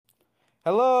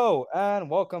Hello, and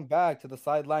welcome back to the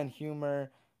Sideline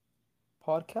Humor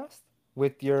podcast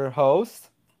with your host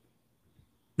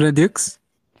Redux?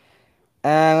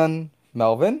 and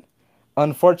Melvin.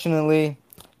 Unfortunately,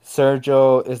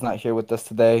 Sergio is not here with us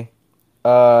today.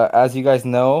 As you guys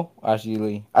know,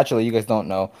 actually, you guys don't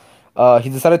know. He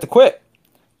decided to quit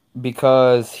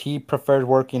because he preferred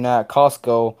working at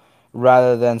Costco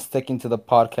rather than sticking to the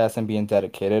podcast and being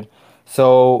dedicated.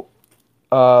 So,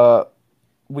 uh,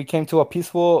 we came to a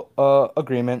peaceful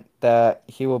agreement that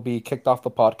he will be kicked off the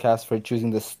podcast for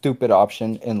choosing the stupid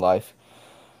option in life.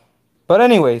 But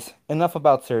anyways, enough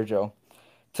about Sergio.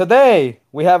 Today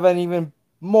we have an even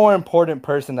more important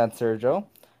person than Sergio.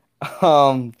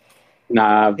 Um,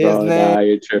 Nah, his bro. name. Nah,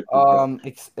 you're tripping, bro.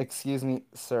 Excuse me,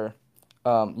 sir.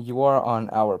 You are on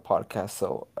our podcast,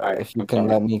 so All right, if you I'm can sorry.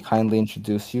 let me kindly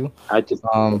introduce you. I just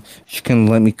If you can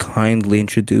let me kindly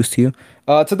introduce you.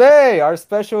 Today our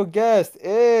special guest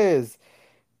is.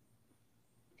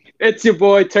 It's your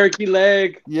boy Turkey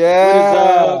Leg. What is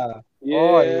up? Yeah.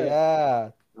 Oh Yeah. yeah.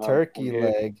 I'm Turkey here.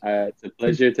 leg. It's a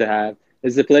pleasure to have.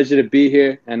 It's a pleasure to be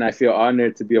here, and I feel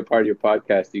honored to be a part of your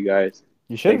podcast, you guys.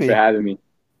 You should Thanks for be. having me.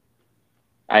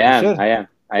 I You am. should. I am.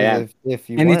 I Because am. if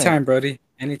you weren't, Anytime, Brody.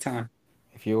 Anytime.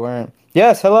 if you weren't.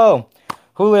 Yes, hello.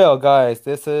 Julio, guys.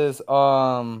 This is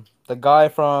the guy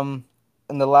from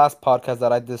in the last podcast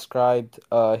that I described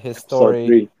his Episode story,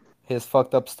 3. his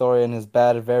fucked up story and his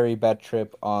bad very bad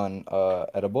trip on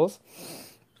edibles.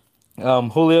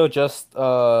 Julio, just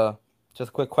a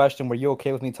quick question. Were you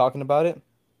okay with me talking about it?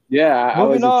 Yeah, I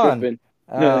Moving wasn't on. tripping.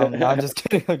 No, I'm just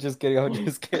kidding. I'm just kidding. I'm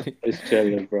just kidding. Just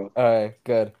chilling, bro. All right,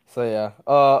 good. So yeah,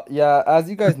 yeah. As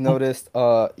you guys noticed,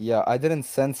 yeah, I didn't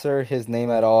censor his name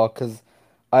at all because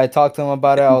I talked to him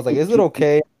about it. I was like, "Is it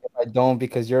okay if I don't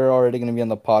because you're already gonna be on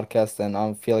the podcast and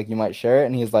I feel like you might share it?"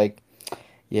 And he's like,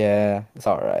 "Yeah, it's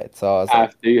all right." So I was like,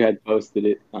 After you had posted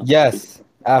it. No, I'm just kidding, "Yes."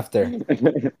 After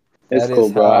bro. It's that cool,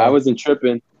 is bro. I how. wasn't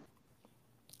tripping.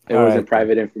 It All wasn't right, good.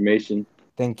 private information.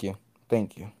 Thank you.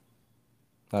 Thank you.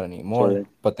 Not anymore, Chilling.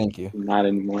 but thank you. Not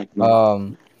anymore. No.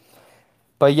 Um,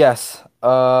 but yes.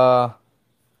 Oh,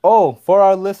 for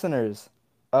our listeners,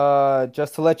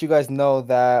 just to let you guys know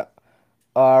that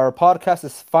our podcast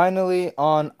is finally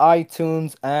on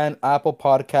iTunes and Apple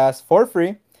Podcasts for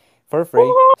free. For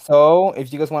free. So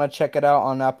if you guys want to check it out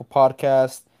on Apple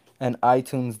Podcasts and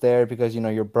iTunes there because you know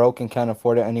you're broke and can't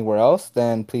afford it anywhere else,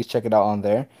 then please check it out on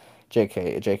there.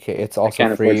 JK, JK. It's I also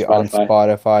can't afford free on Spotify.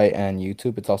 Spotify and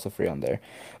YouTube. It's also free on there.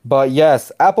 But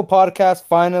yes, Apple Podcasts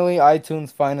finally,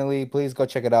 iTunes finally. Please go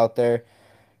check it out there.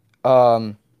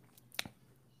 Um,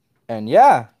 and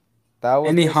yeah, that was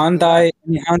Any basically that.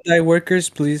 Hyundai workers,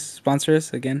 please sponsor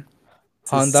us again.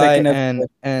 It's the Hyundai second episode.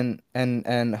 and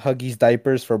Huggies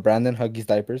diapers for Brandon. Huggies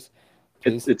diapers, It's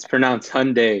please. it's pronounced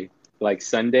Hyundai, like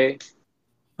Sunday.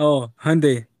 Oh,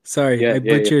 Hyundai. Sorry, Yeah, I yeah,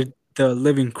 yeah. butchered the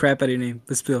living crap out of your name.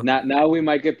 But still, Now we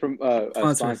might get from sponsor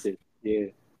us. sponsored. Yeah,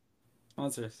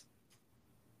 Sponsor us.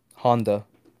 Honda.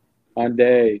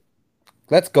 Hyundai.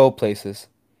 Let's go places.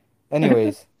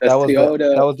 Anyways, That's that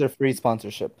Toyota. was their free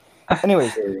sponsorship.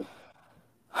 Anyways, For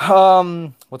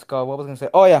what's it called? What was I gonna say?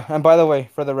 Oh yeah, and by the way,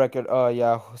 for the record,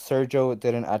 yeah, Sergio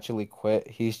didn't actually quit.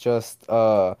 He's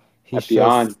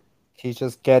Beyond.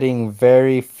 just getting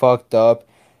very fucked up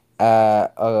at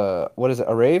what is it?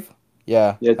 A rave?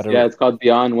 Yeah, Yes, at yeah. a It's called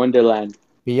Beyond Wonderland.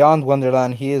 Beyond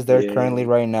Wonderland. He is there currently Yeah.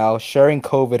 right now, sharing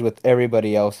COVID with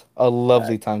everybody else. A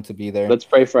lovely Facts. time to be there. Let's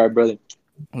pray for our brother.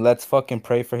 Let's fucking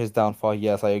pray for his downfall.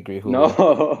 Yes, I agree, Julio.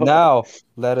 No. Now,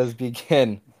 let us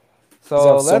begin. He's So,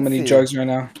 off so let's many see. drugs right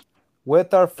now.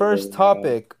 With our first Uh,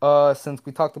 topic, since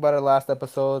we talked about it last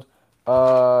episode,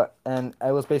 and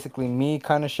it was basically me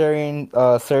kind of sharing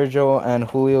Sergio and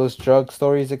Julio's drug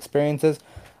stories experiences.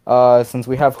 Since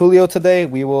we have Julio today,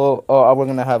 we're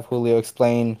gonna have Julio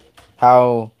explain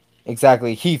how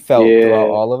exactly he felt throughout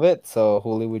yeah. all of it. So,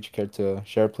 Julio, would you care to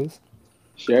share, please?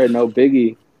 Sure. No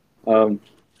biggie. Um.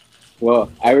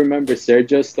 Well, I remember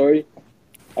Sergio's story.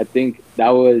 I think that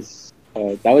was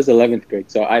 11th grade.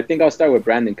 So I think I'll start with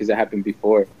Brandon because it happened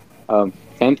before.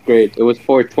 10th grade, it was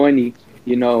 420.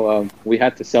 We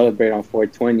had to celebrate on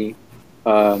 420.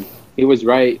 He was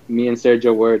right. Me and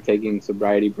Sergio were taking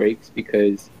sobriety breaks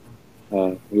because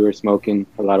we were smoking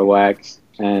a lot of wax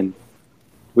and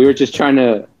we were just trying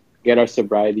to get our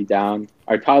sobriety down,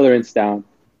 our tolerance down,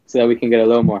 so that we can get a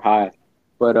little more high.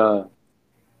 But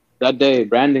that day,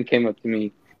 Brandon came up to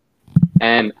me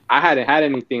and I hadn't had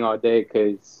anything all day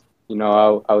because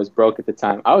I was broke at the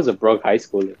time. I was a broke high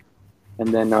schooler, and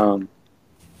then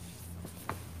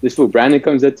this fool Brandon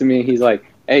comes up to me and he's like,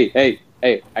 "Hey, hey,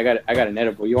 hey, I got an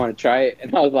edible. You want to try it?"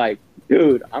 And I was like,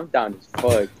 "Dude, I'm down as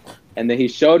fuck." And then he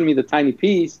showed me the tiny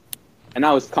piece, and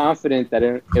I was confident that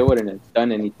it wouldn't have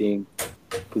done anything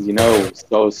because it was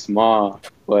so small.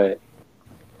 But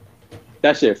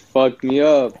that shit fucked me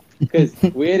up because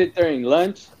we ate it during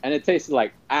lunch, and it tasted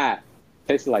like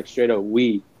tasted like straight up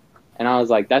weed. And I was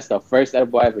like, that's the first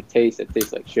edible I ever tasted that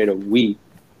tastes like straight up weed.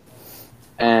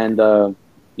 And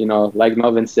like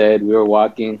Melvin said, we were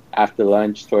walking after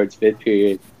lunch towards fifth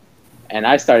period, and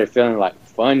I started feeling like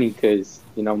funny because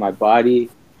my body,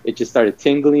 it just started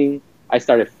tingling. I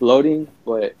started floating,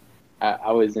 but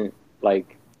I wasn't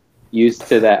like used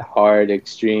to that hard,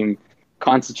 extreme,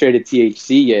 concentrated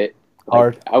THC yet. Like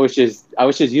Hard. I was just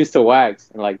used to wax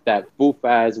and like that boof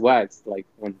ass wax, like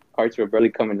when parts were barely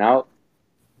coming out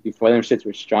before them shits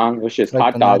were strong. It was just Like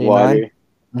hot the dog 99. water.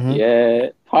 Mm-hmm. Yeah,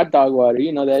 hot dog water.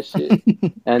 You know that shit.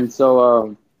 And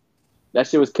so that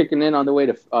shit was kicking in on the way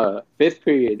to fifth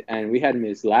period, and we had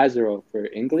Miss Lazaro for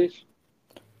English,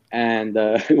 and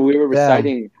we were Damn.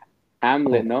 reciting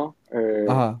Hamlet. Oh. No, or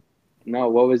Uh-huh. no,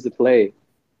 what was the play?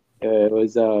 It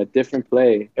was a different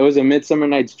play. It was a Midsummer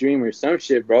Night's Dream or some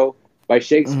shit, bro, by Mm-hmm.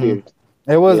 Shakespeare.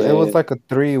 It was Yeah, like a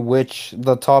three witch.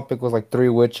 The topic was like three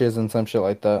witches and some shit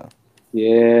like that.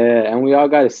 yeah, and we all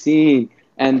got a scene.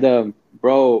 And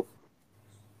bro,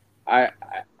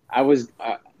 I was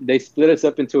they split us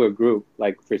up into a group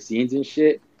like for scenes and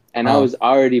shit, and I Uh. was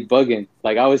already bugging.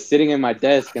 Like I was sitting in my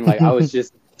desk and like I was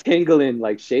just tingling,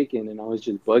 like shaking, and I was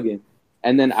just bugging.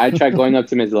 And then I tried going up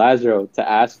to Ms. Lazaro to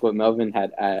ask what Melvin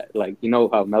had like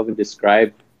how Melvin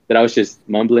described that I was just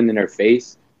mumbling in her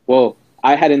face. Well,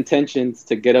 I had intentions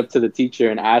to get up to the teacher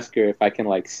and ask her if I can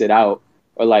like sit out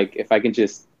or like if I can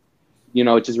just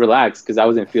just relax because I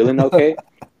wasn't feeling okay.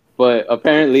 But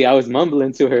apparently, I was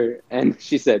mumbling to her, and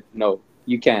she said, "No,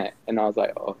 you can't." And I was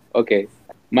like, "Oh, okay."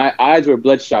 My eyes were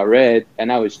bloodshot red,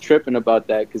 and I was tripping about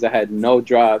that because I had no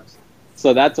drops.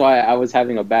 So that's why I was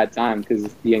having a bad time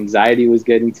because the anxiety was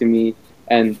getting to me,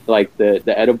 and like the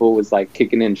edible was like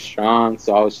kicking in strong.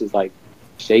 So I was just like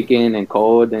shaking and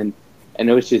cold, and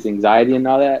it was just anxiety and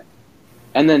all that.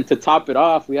 And then to top it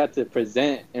off, we had to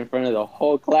present in front of the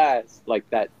whole class like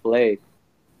that play.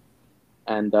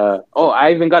 And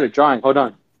I even got a drawing. Hold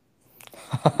on.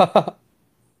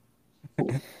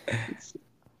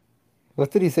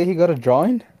 What did he say? He got a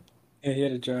drawing? Yeah, he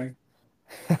had a drawing.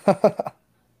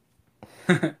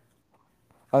 I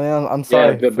mean, I'm Yeah,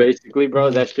 sorry but for. basically, bro,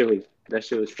 Mhm. that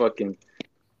shit was fucking.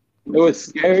 It was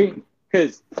scary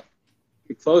because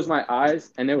you close my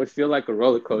eyes and it would feel like a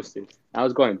roller coaster. I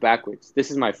was going backwards.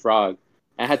 This is my frog.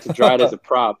 I had to draw it as a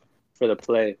prop for the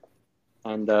play,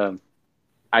 and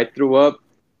I threw up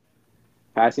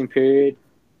passing period.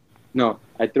 No,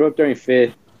 I threw up during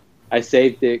fifth. I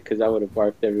saved it because I would have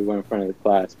barfed everywhere in front of the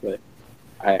class, but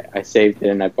I saved it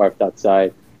and I barfed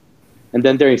outside. And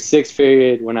then during sixth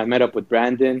period, when I met up with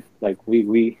Brandon, like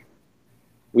we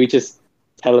just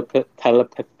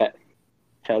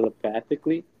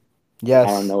telepathically. I don't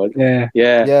Yes. know what. Yeah.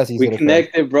 Yeah, Yes, he we said it correct.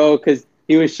 connected, bro, because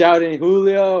he was shouting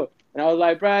Julio, and I was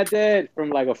like Brandon from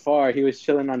like afar. He was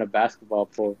chilling on a basketball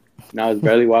pole, and I was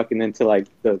barely walking into like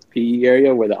the PE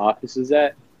area where the office was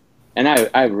at, and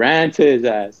I ran to his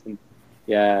ass, and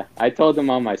yeah, I told him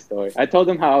all my story. I told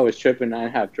him how I was tripping, I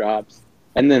didn't have drops,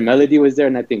 and then Melody was there,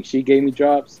 and I think she gave me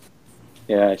drops.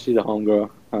 Yeah, she's a homegirl.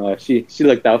 She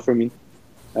looked out for me.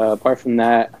 Apart from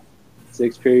that,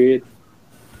 sixth period,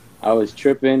 I was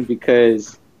tripping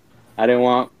because I didn't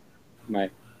want my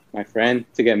my friend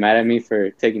to get mad at me for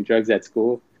taking drugs at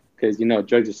school because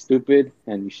drugs are stupid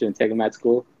and you shouldn't take them at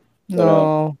school. But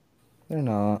No, they're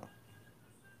not.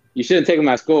 you shouldn't take them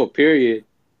at school, period.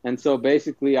 And so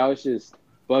basically, I was just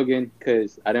bugging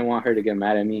because I didn't want her to get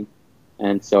mad at me.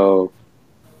 And so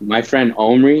my friend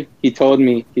Omri, he told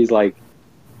me, he's like,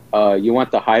 you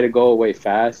want the high to go away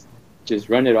fast? Just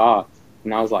run it off.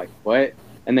 And I was like, what?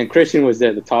 And then Christian was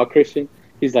there, the tall Christian.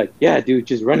 He's like, yeah, dude,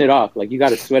 just run it off. Like, you got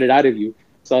to sweat it out of you.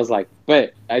 So I was like,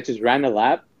 but I just ran a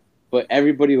lap. But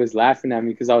everybody was laughing at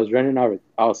me because I was running out.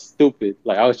 I was stupid.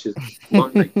 Like, I was just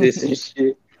going like this and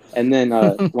shit. And then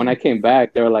when I came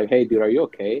back, they were like, hey, dude, are you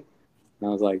okay? And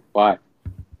I was like, why?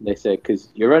 They said, because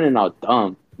you're running out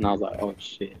dumb. And I was like, oh,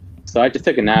 shit. So I just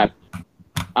took a nap.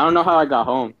 I don't know how I got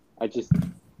home. I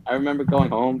remember going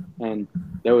home and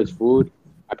there was food.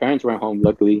 My parents weren't home,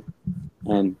 luckily,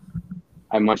 and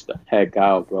I munched the heck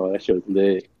out, bro. That shit was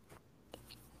lit.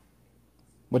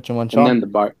 Which one, And Sean? then the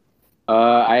bar,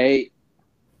 I ate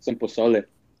some pozole.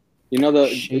 My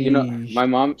Sheesh.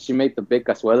 mom, she made the big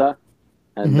cazuela,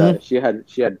 and Mm-hmm.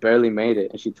 she had barely made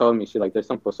it, and she told me there's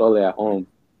some pozole at home,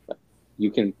 like,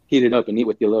 you can heat it up and eat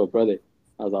with your little brother.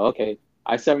 I was like, okay.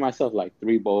 I served myself like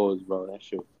 3 bowls, bro. That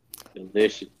shit was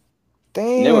delicious.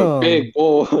 And they were Damn. big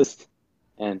bowls.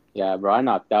 And yeah, bro, I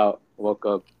knocked out. Woke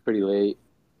up pretty late.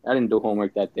 I didn't do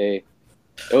homework that day.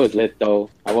 It was lit though.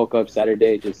 I woke up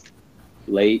Saturday just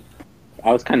late.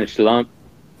 I was kind of slumped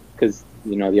because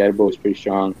the edible was pretty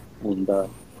strong. And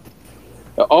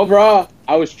but overall,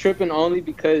 I was tripping only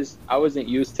because I wasn't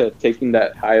used to taking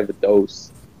that high of a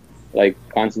dose, like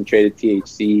concentrated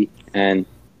THC. And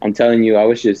I'm telling you,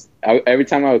 every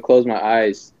time I would close my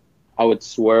eyes, I would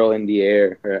swirl in the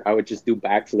air, or I would just do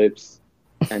backflips,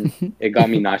 and it got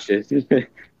me nauseous.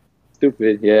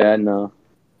 Stupid, yeah, I know.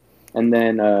 And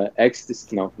then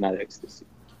ecstasy, no, not ecstasy.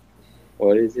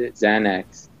 What is it?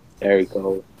 Xanax. There we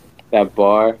go. That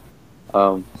bar.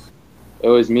 Um, it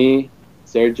was me,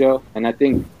 Sergio, and I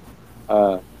think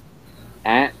uh,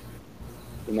 Ant,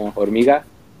 Hormiga.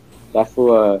 That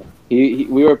fool, we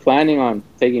were planning on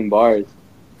taking bars,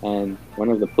 and one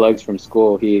of the plugs from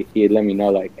school, he had let me know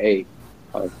like, hey,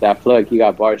 that plug, he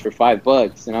got bars for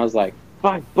 $5, and I was like,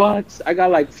 $5? I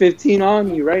got like 15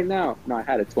 on me right now. No, I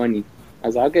had a 20. I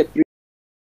was like, I'll get three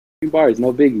bars,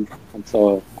 no biggie. And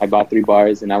so I bought 3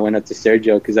 bars, and I went up to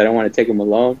Sergio because I didn't want to take him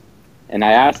alone, and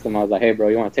I asked him, I was like, hey, bro,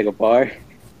 you want to take a bar?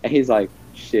 And he's like,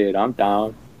 shit, I'm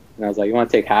down. And I was like, you want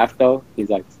to take half though? He's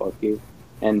like, fuck you.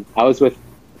 And I was with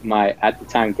my at the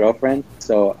time girlfriend,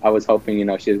 so I was hoping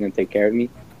she was gonna take care of me,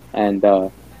 and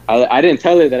I didn't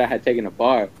tell her that I had taken a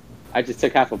bar. I just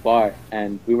took half a bar,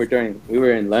 and we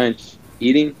were in lunch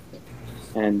eating,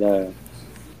 and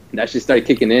that shit started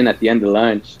kicking in at the end of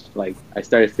lunch. Like I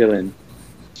started feeling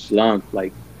slumped,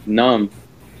 like numb.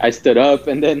 I stood up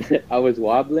and then I was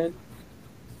wobbling,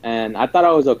 and I thought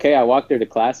I was okay. I walked her to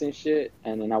class and shit,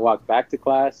 and then I walked back to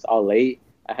class all late.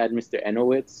 I had Mr.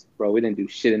 Enowitz, bro. We didn't do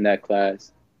shit in that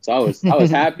class. So I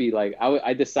was happy. Like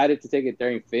I decided to take it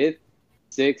during fifth,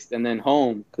 sixth, and then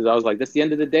home because I was like, that's the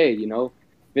end of the day,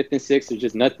 Fifth and sixth is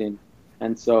just nothing.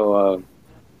 And so,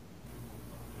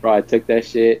 bro, I took that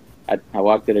shit. I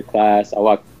walked to the class. I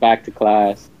walked back to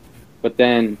class. But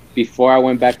then before I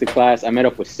went back to class, I met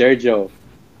up with Sergio,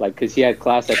 like because he had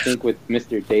class I think with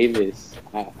Mr. Davis.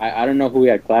 I don't know who he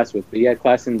had class with, but he had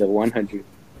class in the 100.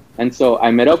 And so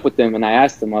I met up with him and I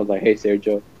asked him, I was like, hey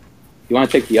Sergio, you want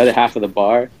to take the other half of the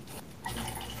bar?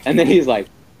 And then he's like,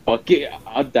 fuck it,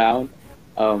 I'm down.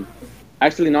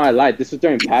 Actually, no, I lied. This was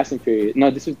during passing period. No,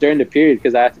 this was during the period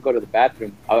because I had to go to the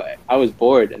bathroom. I was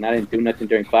bored and I didn't do nothing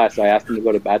during class, so I asked him to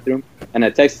go to the bathroom. And I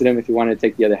texted him if he wanted to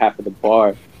take the other half of the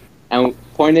bar. And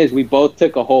point is, we both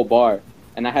took a whole bar,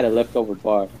 and I had a leftover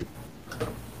bar.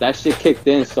 That shit kicked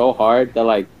in so hard that,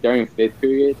 like, during fifth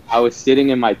period, I was sitting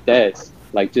in my desk,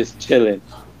 like, just chilling.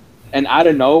 And out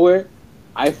of nowhere,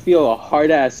 I feel a hard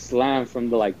ass slam from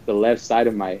the left side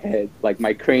of my head, like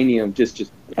my cranium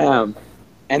just bam.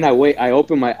 And I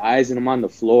open my eyes and I'm on the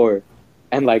floor,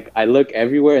 and like I look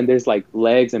everywhere and there's like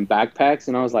legs and backpacks,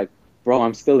 and I was like, bro,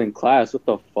 I'm still in class. What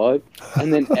the fuck?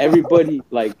 And then everybody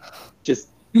like just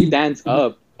stands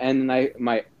up, and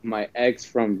my ex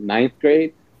from ninth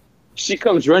grade, she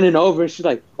comes running over and she's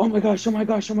like, oh my gosh, oh my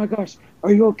gosh, oh my gosh,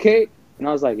 are you okay? And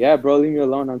I was like, yeah, bro, leave me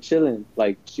alone. I'm chilling.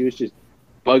 Like, she was just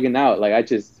bugging out. Like, I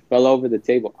just fell over the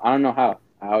table. I don't know how.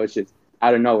 I was just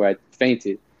out of nowhere. I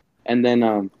fainted. And then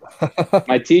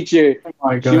my teacher, Oh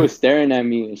my she god. was staring at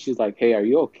me and she's like, hey, are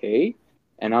you okay?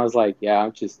 And I was like, yeah,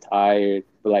 I'm just tired.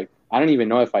 But like, I don't even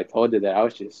know if I told her that. I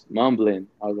was just mumbling.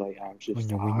 I was like, I'm just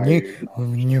tired.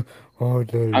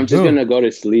 I'm just gonna go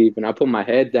to sleep. And I put my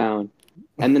head down.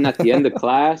 And then at the end of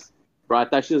class, bro, I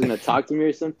thought she was gonna talk to me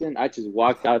or something. I just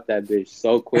walked out that bitch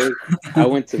so quick. I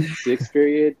went to sixth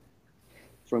period.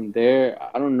 From there,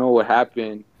 I don't know what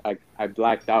happened. I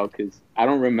blacked out because I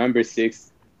don't remember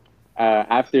sixth.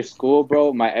 After school,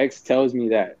 bro, my ex tells me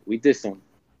that we did some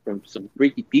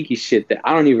freaky deaky shit that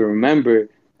I don't even remember.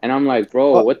 And I'm like,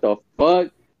 bro, Uh, what the fuck?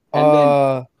 And then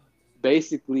uh,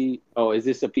 basically, oh, is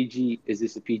this a PG? Is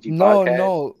this a PG no, podcast?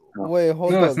 no, No. wait,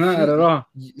 hold No, it's up. not at all.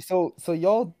 So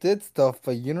y'all did stuff,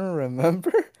 but you don't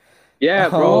remember? Yeah,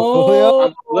 bro. Julio,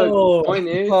 Look, Oh, point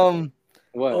is, um,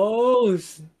 what? oh,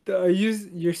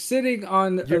 you're sitting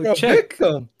on you're a a chick.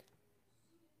 victim.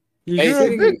 You're You're a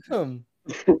Basically, sitting. victim.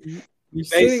 You're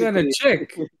sitting on a basically,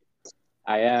 chick.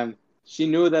 I am. She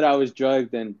knew that I was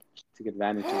drugged and she took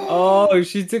advantage of me. Oh,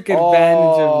 she took advantage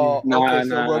of you. Oh, Nah, okay.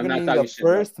 So nah, we're I'm gonna not need the talking shit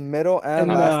about first, middle, and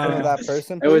And last name of that that.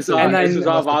 person, It please, was so we all and can I this get to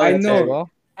was the all most important part as voluntary. know well.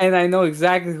 and I know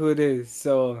exactly who it is.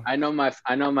 So I know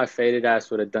my faded ass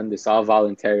would have done this all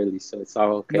voluntarily, so it's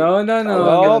all okay. no, no, It's all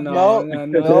no, okay. no, Nope, no, nope,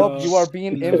 no, nope. no, You are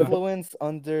being no. influenced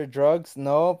under drugs.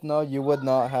 Nope, no, you would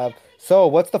not have. So,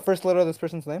 what's the first letter of this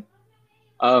person's name?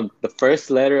 The first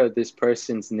letter of this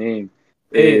person's name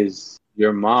Hey, is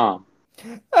your mom.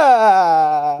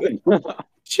 Ah. No, what's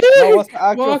chick, the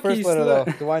actual first walkie letter though?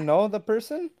 slut. Do I know the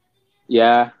person?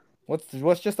 Yeah.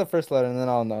 What's just the first letter, and then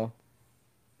I'll know.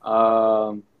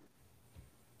 Um.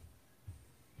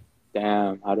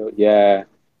 Damn. How do? Yeah.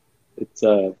 It's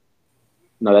No,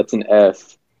 that's an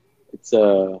F. It's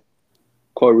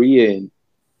Korean.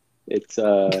 It's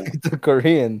It's a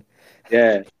Korean.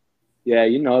 Yeah. Yeah.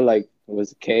 You know, like it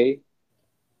was a K.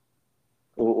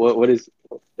 What is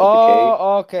like the K?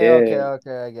 Oh, okay, okay, Yeah.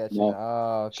 okay. I get you now. No.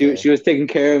 Oh, She okay. she was taking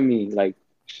care of me. Like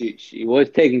she was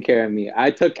taking care of me.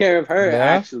 I took care of her Yeah,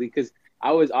 actually because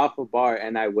I was off a bar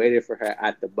and I waited for her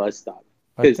at the bus stop.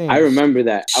 I Because I think remember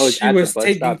that I was She at the was bus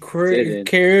taking stop sitting.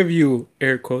 care of you,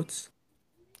 air quotes.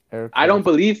 air I don't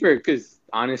quotes. believe her because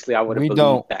honestly I would have We believed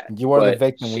don't. that. You are the But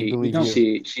victim. We she We believe don't.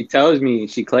 you. she tells me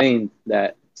she claimed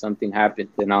that something happened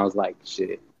and I was like,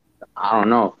 shit, I don't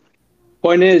know.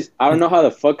 Point is, I don't know how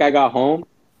the fuck I got home.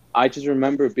 I just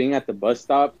remember being at the bus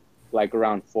stop like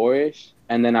around 4ish,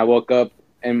 and then I woke up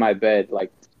in my bed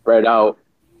like spread out,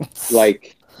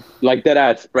 like that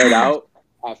I spread out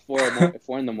at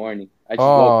 4 in the morning. I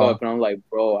just woke Oh, up and I'm like,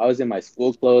 bro, I was in my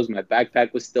school clothes, my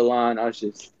backpack was still on. I was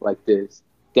just like this,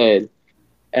 dead.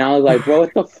 And I was like, bro,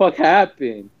 what the fuck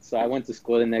happened? So I went to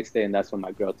school the next day, and that's when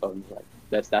my girl told me like,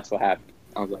 that's what happened.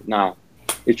 I was like, nah,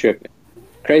 you're tripping.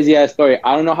 Crazy ass story.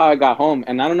 I don't know how I got home,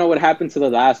 and I don't know what happened to the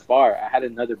last bar. I had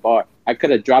another bar. I could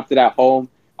have dropped it at home.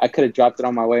 I could have dropped it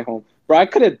on my way home, bro. I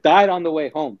could have died on the way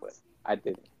home, but I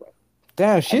didn't. Bro.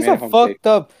 damn. I She's made a it home safe. fucked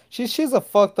up. She's a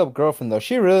fucked up girlfriend though.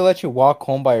 She really let you walk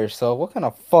home by yourself. What kind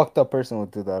of fucked up person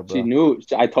would do that, She bro? knew.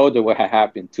 I told her what had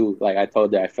happened too. Like I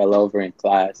told her I fell over in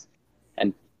class,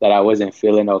 and that I wasn't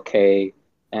feeling okay,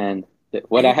 and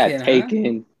what I had Bacon, huh?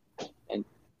 taken, and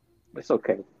it's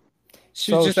okay.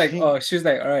 She was So just like, she. oh, she was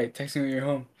like, all right, text me when you're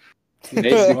home. You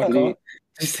just walk Basically, out.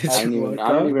 Just I let don't you even. walk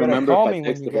I don't You out, even better remember if call I me when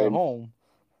you texted her. get home.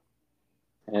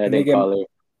 And I and they didn't get call her.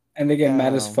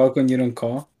 mad as Damn. fuck when you don't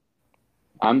call.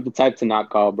 I'm the type to not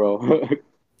call, bro.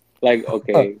 Like,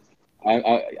 okay,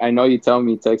 I know you tell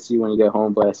me text you when you get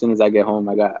home, but as soon as I get home,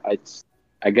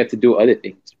 I get to do other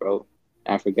things, bro.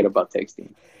 And I forget about texting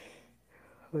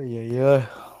Oh, yeah, yeah.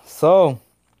 So,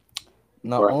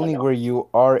 not before I only got were home. you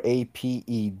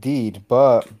RAPED'd,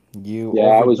 but you Yeah,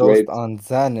 I was overdosed raped. on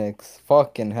Xanax.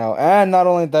 Fucking hell. And not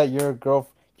only that,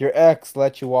 your ex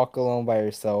let you walk alone by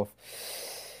yourself.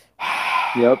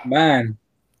 Yep. Man,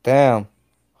 Damn.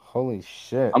 Holy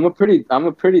shit. I'm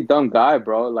a pretty dumb guy,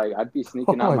 bro. Like I'd be Oh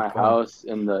sneaking out my my God. house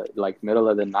in the like middle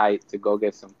of the night to go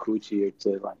get some coochie or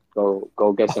to like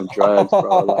go get some drugs,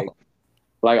 bro.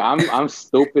 Like I'm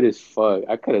stupid as fuck.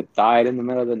 I could have died in the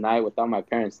middle of the night without my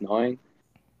parents knowing,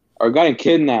 or gotten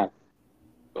kidnapped.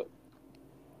 But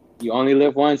you only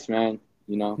live once, man.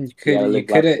 You know, you you could gotta you live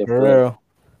could life to have the For fullest. real.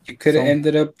 you could have So,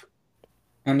 ended up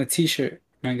on a t-shirt,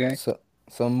 my guy. so,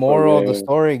 so For moral of the real.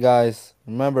 story, guys.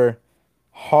 Remember,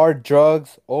 hard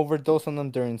drugs, overdose on them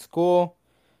during school.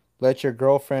 Let your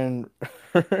girlfriend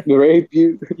Rape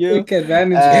you. you, Take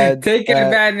advantage. and Take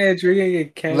advantage. We're gonna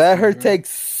get let her canceled, bro. take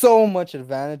so much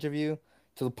advantage of you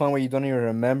to the point where you don't even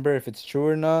remember if it's true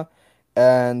or not,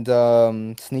 and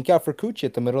sneak out for coochie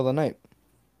at the middle of the night.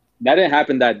 That didn't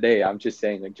happen that day. I'm just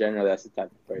saying, in general, that's the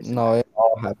type of person I No, am. it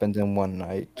all happened in one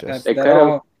night. That Just It that could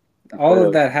have. It all could of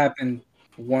have. that happened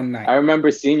one I night.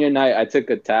 remember senior night, I took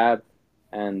a tab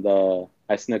and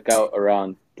I snuck out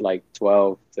around like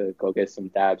 12 to go get some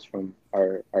dabs from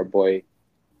our boy,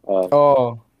 uh,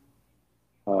 oh,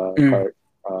 Mm. Cart.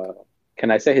 Can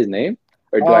I say his name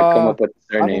or do I come uh, up with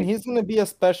the I mean, surname? he's gonna be a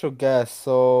special guest,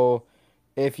 so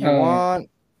if you Uh, want,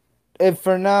 if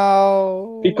for Pico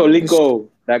now, it's- Lico.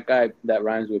 That guy that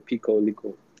rhymes with Pico Lico.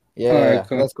 all right, yeah,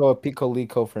 cool. let's go with Pico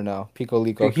Lico for now. Pico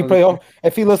Lico. He Pickle, probably, lickle. oh,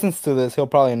 if he listens to this, he'll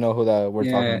probably know who that we're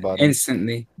talking Yeah, about him.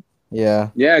 instantly. Yeah.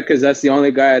 Yeah, because that's the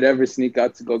only guy I'd ever sneak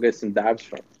out to go get some dabs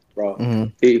from, bro. Hmm.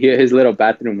 His little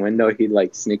bathroom window, he'd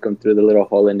like sneak him through the little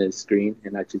hole in his screen,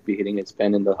 and I'd just be hitting his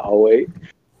pen in the hallway,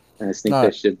 and I sneak All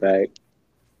right. that shit back.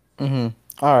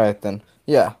 Mm-hmm. All right then.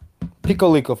 Yeah.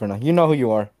 Pico Lico for now. You know who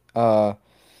you are.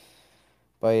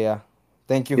 But yeah.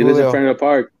 Thank you, He lives in Julio. front of the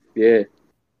park. Yeah,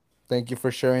 Thank you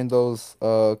for sharing those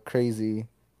crazy.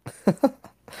 not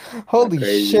Holy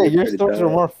crazy. shit, They're your pretty stories are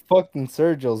tough. more fucked than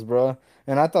Sergio's, bro.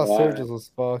 And I thought Why? Sergio's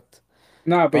was fucked.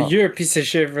 No, but Uh, you're a piece of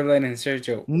shit for letting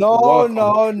Sergio no, walk home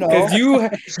no, because no. you Hey,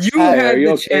 are had you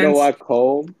the okay to chance. walk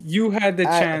home? You had the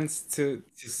I chance to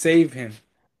save him.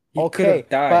 He could have okay,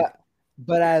 died.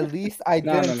 but at least I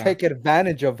No, no, didn't no. take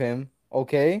advantage of him.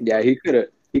 Okay. Yeah, he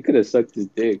could have sucked his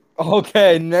dick.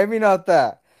 Okay, maybe not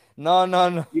that. No, no,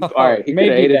 All no. right, he could have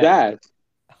Maybe ate his that.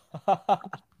 ass.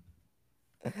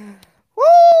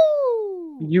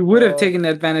 Woo! You would have taken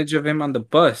advantage of him on the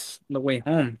bus on the way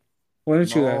home.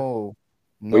 Wouldn't you have? No,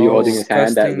 Were you holding no. his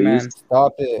hand at Disgusting man. least?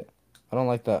 Stop it. I don't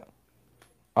like that.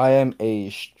 I am a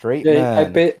straight Yeah,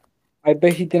 man. I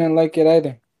bet he didn't like it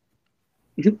either.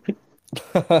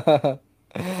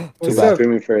 Too What's He's bad. up?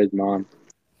 screaming for his mom.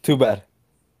 Too bad.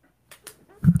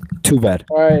 Too bad.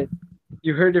 All right,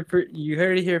 you heard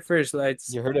it here first,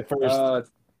 lads. You heard it first. Uh,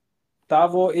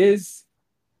 Tavo is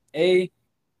a.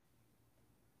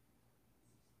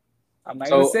 I'm not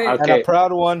gonna So say it. And a okay,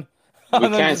 proud one. we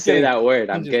No, I'm can't just say kidding. that word. I'm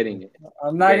I'm just getting kidding. it.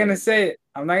 I'm I'm not getting gonna it. say it.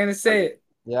 I'm not gonna say it.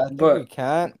 Yeah, I think we But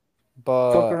can't.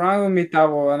 fuck But around with me,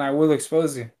 Tavo, and I will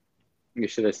expose you. You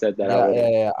should have said that. yeah, yeah,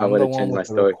 yeah. I I'm would the have one changed my with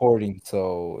the story. recording,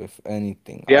 so if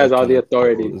anything, He I has all can the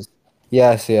authority. expose.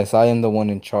 Yes, yes, I am the one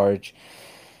in charge.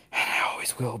 And I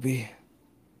always will be.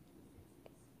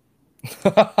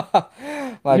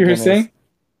 My You were goodness. saying?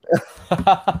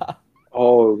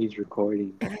 Oh, he's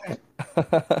recording.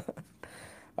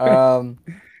 Um,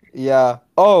 yeah.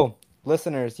 Oh,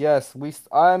 listeners, yes,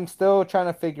 I'm still trying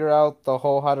to figure out the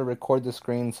whole how to record the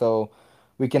screen so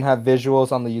we can have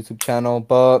visuals on the YouTube channel,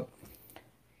 but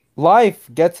life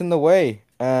gets in the way,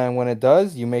 and when it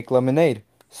does, you make lemonade.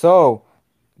 So,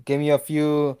 give me a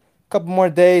couple more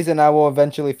days and I will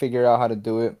eventually figure out how to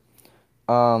do it.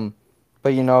 Um,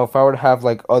 but if I were to have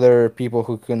like other people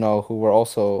who can know who were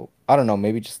also, I don't know,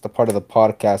 maybe just a part of the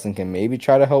podcast and can maybe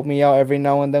try to help me out every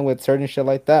now and then with certain shit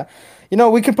like that,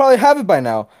 we could probably have it by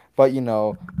now. But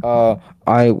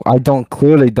I don't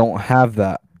clearly don't have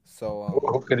that. So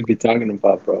What could he be talking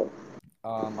about, bro?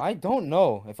 I don't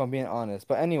know if I'm being honest.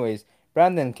 But anyways,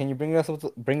 Brandon, can you bring us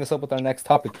up with our next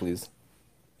topic, please?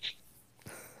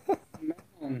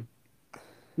 Man.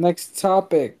 Next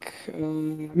topic. I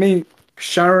mean,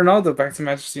 Cristiano Ronaldo back to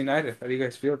Manchester United. How do you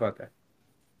guys feel about that?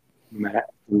 Matt,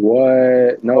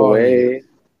 what? No Oh yeah. way.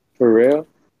 For real?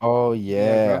 Oh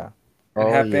Yeah, bro. yeah. It Oh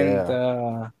happened. yeah.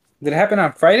 Did it happen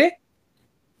on Friday?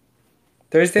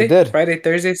 It Thursday? did. Friday,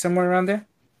 Thursday, somewhere around there?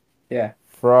 Yeah.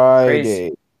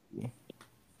 Crazy. Friday.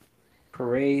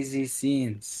 Crazy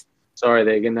scenes. So are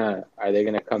they gonna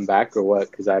come back or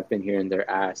what? Because I've been hearing their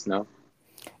ass, no?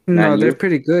 No, Man, they're you?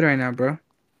 pretty good right now, bro.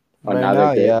 Oh, Right now they're now,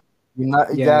 good. yeah.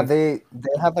 Yeah, Yeah. they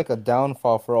had like a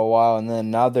downfall for a while and then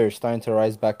now they're starting to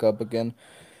rise back up again.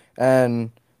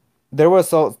 And there was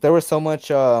so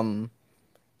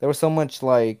much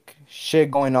like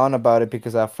shit going on about it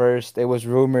because at first it was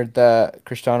rumored that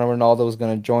Cristiano Ronaldo was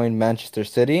going to join Manchester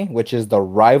City, which is the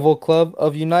rival club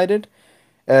of United.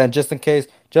 And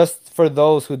just for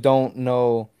those who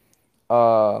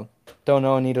uh don't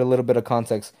know and need a little bit of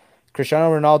context.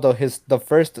 Cristiano Ronaldo, his the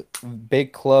first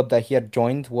big club that he had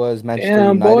joined was Manchester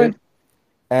Damn, boy. United,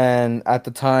 and at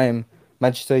the time,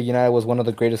 Manchester United was one of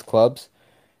the greatest clubs.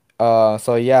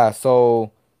 So yeah,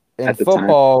 so in At the time,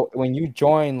 football, when you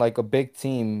join like a big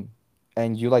team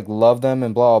and you like love them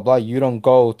and blah blah blah, you don't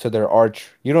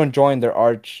join their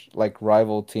arch like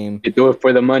rival team. you do it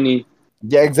for the money.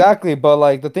 Yeah, exactly. But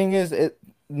like the thing is,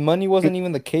 money wasn't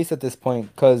even the case at this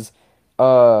point because,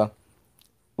 uh,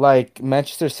 like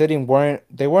Manchester City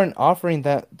they weren't offering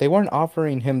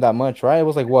him that much, right? It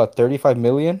was like what, 35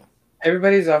 million?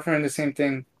 Everybody's offering the same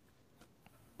thing,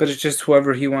 but it's just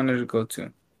whoever he wanted to go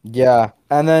to. Yeah.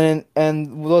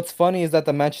 And what's funny is that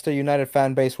the Manchester United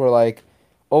fan base were like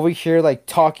over here like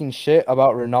talking shit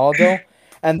about Ronaldo,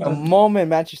 and the Uh, moment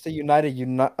Manchester United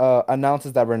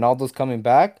announces that Ronaldo's coming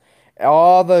back,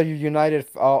 all the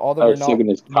I was sucking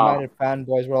his cock United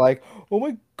fanboys were like, "Oh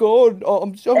my God,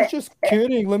 I was just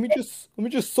kidding. Let me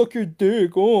just suck your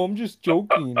dick. Oh, I'm just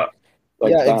joking." like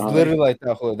Yeah, that, it's huh? literally like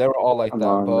that. Julio. They were all like Come that,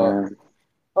 on, man.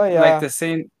 but like yeah. the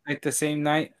same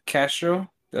night, Castro,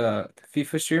 the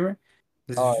FIFA streamer,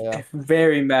 was Oh yeah.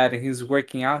 very mad and he was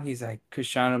working out. He's like,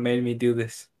 Cristiano made me do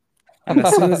this. And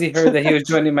as soon as he heard that he was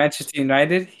joining Manchester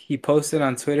United, he posted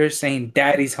on Twitter saying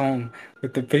 "Daddy's home"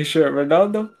 with the picture of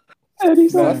Ronaldo.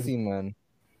 Eddie's on. Man, Sassy man.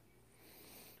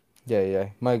 Yeah, yeah.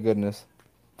 My goodness.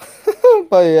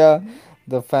 But yeah,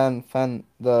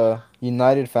 the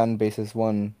United fan base is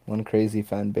one crazy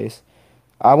fan base.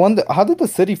 I wonder how did the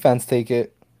City fans take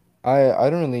it? I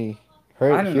don't really I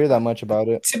hear don't hear that know. much about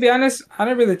it. To be honest, I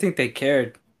don't really think they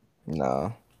cared.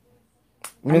 No.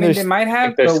 I I mean, mean, they might I think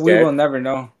have, they're but we will scared. never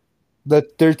know.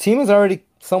 their team is already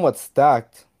somewhat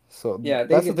stacked. So Yeah,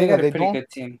 that's the they thing that got a pretty good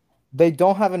team. they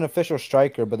don't have an official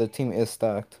striker, but the team is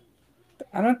stacked.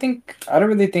 I don't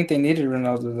really think they needed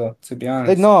Ronaldo though. To be They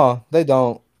honest, no, they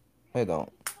don't. They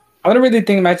don't. I don't really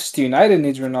think Manchester United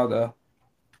needs Ronaldo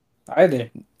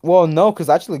either. Well, no, because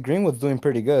actually Greenwood's doing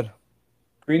pretty good.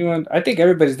 Greenwood, I think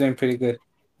everybody's doing pretty good.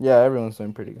 Yeah, everyone's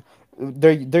doing pretty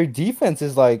good. Their defense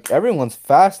is like everyone's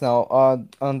fast now.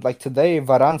 On like today,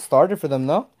 Varane started for them,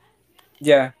 no?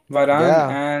 Yeah, Varane Yeah,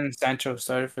 and Sancho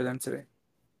started for them today.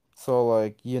 So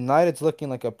like United's looking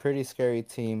like a pretty scary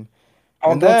team.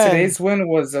 And Although then today's win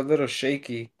was a little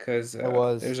shaky because it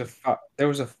was there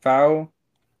was a foul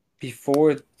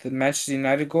before the Manchester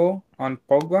United goal on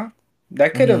Pogba.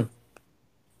 That hmm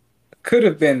could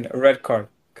have been a red card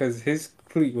because his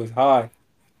cleat was high.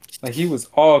 Like he was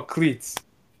all cleats.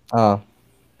 uh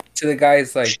To the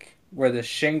guy's like where the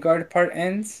shin guard part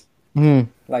ends, hmm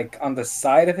like on the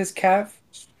side of his calf.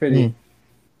 hmm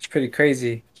It's pretty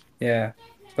crazy. Yeah.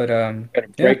 But Got a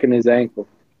yeah. break in his ankle.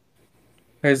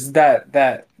 There's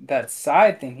that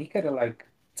side thing. He could have like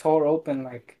tore open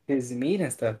like his meat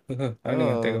and stuff. I don't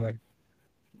even think Oh, about it.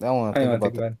 I don't want I to don't think even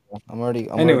about think that. about it. I'm already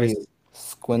Anyways,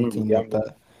 squinting at Yummy.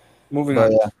 that. moving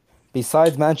But on. yeah,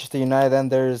 besides Manchester United, then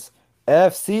there's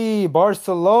FC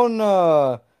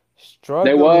Barcelona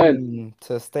They won. struggling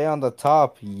to stay on the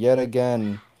top yet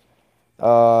again.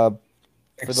 Uh,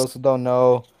 for Next. those who don't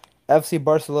know, FC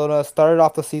Barcelona started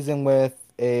off the season with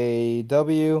a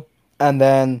W, and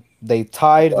then they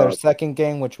tied their Uh, second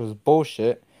game, which was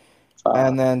bullshit.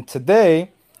 uh, And then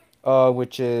today,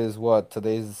 which is what?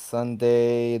 Today's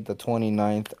Sunday, the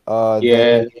 29th.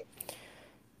 yeah.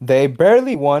 They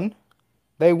barely won.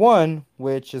 They won,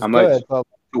 which is How good, much? but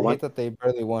I hate 2-1. that they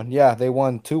barely won. Yeah, they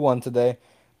won 2-1 today.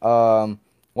 Um,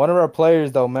 one of our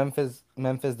players though, Memphis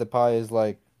Depay is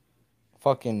like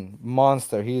fucking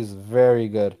monster. He's very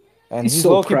good. And He's he's so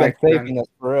low-key been cracked, man. saving us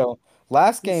for real.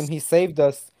 Last game He's he saved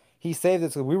us. He saved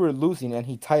us because we were losing and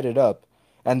he tied it up.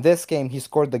 And this game he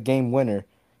scored the game winner.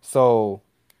 So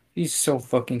he's so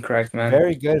fucking cracked, man.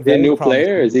 very good, Is he a very new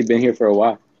player or promising. has he been here for a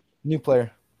while? New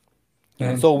player.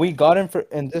 Man. So we got him for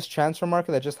in this transfer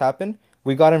market that just happened.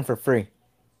 We got him for free.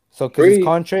 So because his Free.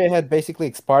 contract had basically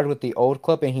expired with the old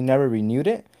club and he never renewed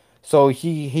it. So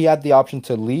he had the option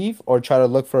to leave or try to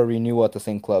look for a renewal at the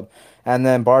same club. And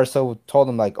then Barca told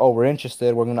him like, "Oh, we're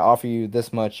interested. We're gonna offer you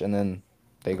this much." And then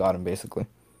they got him basically,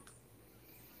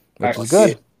 which is Fuck Facts.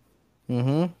 good. yeah.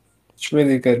 Mm-hmm. It's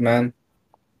really good, man.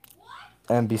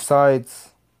 And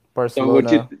besides So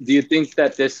would you Barcelona, do you think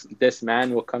that this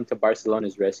man will come to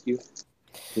Barcelona's rescue?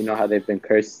 You know how they've been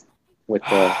cursed with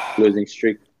the losing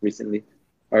streak recently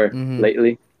or mm-hmm.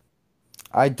 lately.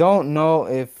 I don't know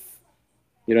if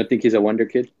You don't think he's a wonder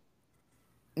kid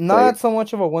player? not so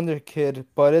much of a wonder kid,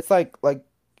 but it's like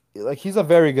he's a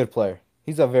very good player.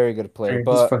 He's a very good player,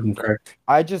 He's but fucking cracked.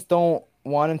 I just don't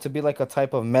want him to be like a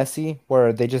type of Messi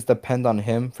where they just depend on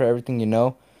him for everything, you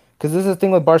know? Because this is the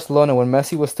thing with Barcelona. When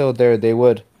Messi was still there, they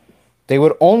would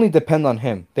only depend on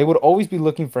him. They would always be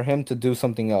looking for him to do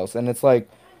something else. And it's like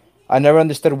I never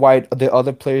understood why the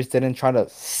other players didn't try to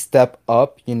step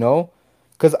up, you know?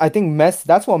 Because I think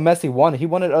that's what Messi wanted. He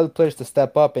wanted other players to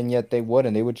step up, and yet they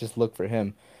wouldn't. They would just look for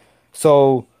him.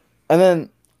 So, and then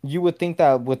you would think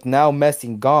that with now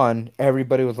Messi gone,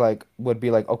 everybody would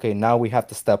be like, okay, now we have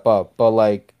to step up. But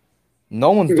like,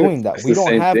 no one's doing that. It's We the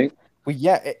don't same have, thing.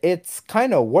 it's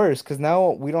kind of worse because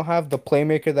now we don't have the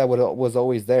playmaker that was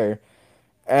always there,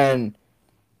 and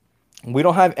we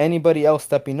don't have anybody else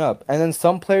stepping up. And then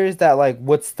some players that like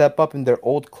would step up in their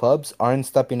old clubs aren't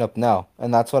stepping up now,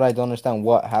 and that's what I don't understand.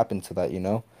 What happened to that, you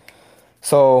know?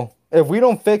 So if we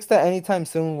don't fix that anytime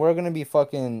soon, we're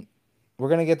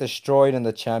gonna get destroyed in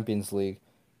the Champions League,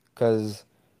 cause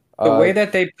The way uh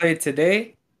that they played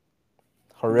today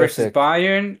versus horrific.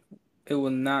 Bayern, it will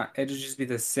not. It'll just be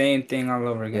the same thing all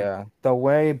over again. Yeah, the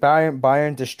way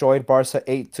Bayern destroyed Barca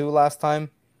 8-2 last time,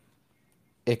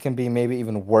 it can be maybe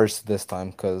even worse this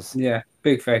time, cause Yeah,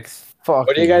 big facts.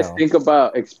 What do you fucking guys hell. think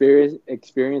about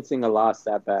experiencing a loss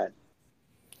that bad?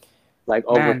 Like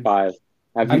over Man, 5.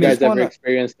 Have You you I mean, guys just ever wanna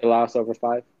experienced a loss over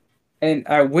 5? and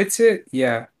I with it,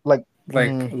 yeah, like,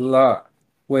 like mm, a lot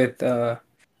with the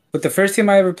first team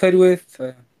I ever played with,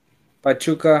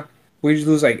 Pachuca, we just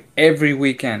lose like every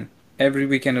weekend. Every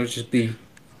weekend it would just be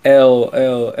L,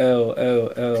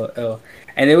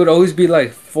 and it would always be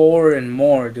like four and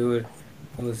more, dude.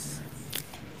 It was.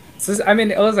 I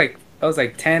mean, it was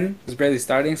like 10. It was barely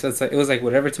starting, so it was like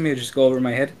whatever to me. It would just go over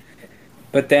my head.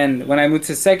 But then when I moved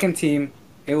to second team,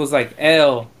 it was like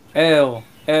L.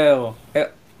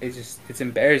 It's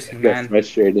embarrassing, It gets man.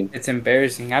 frustrating. It's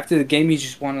embarrassing. After the game, you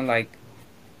just want to like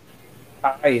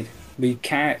hide, but you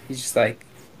can't. You just like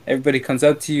everybody comes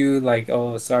up to you like,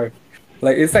 "Oh, sorry,"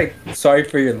 like it's like sorry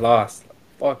for your loss.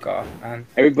 Fuck off, man.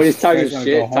 Everybody's You talking guys want to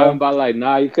go shit, talking home? about like,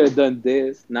 nah, you could have done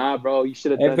this. Nah, bro, you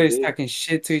should have done Everybody's this. talking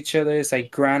shit to each other. It's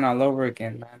like grind all over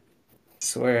again, man. I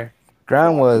swear.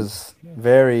 Grant was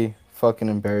very fucking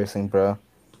embarrassing, bro.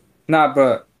 Nah,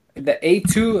 but the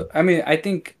A2. I mean, I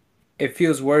think it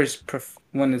feels worse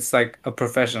when it's like a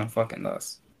professional fucking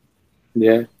loss.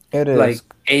 Yeah. It is. Like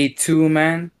A2,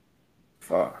 man.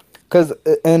 Fuck. Cause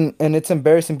and it's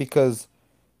embarrassing because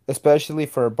especially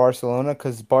for Barcelona,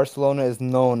 because Barcelona is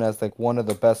known as like one of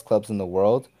the best clubs in the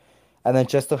world, and then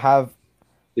just to have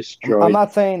I'm Destroyed.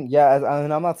 not saying yeah, I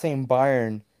mean I'm not saying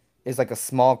Bayern is like a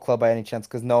small club by any chance,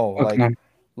 because no, Fuck no.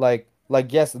 like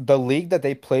yes, the league that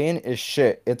they play in is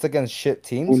shit. It's against shit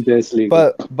teams,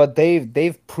 Bundesliga. but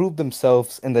they've proved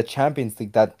themselves in the Champions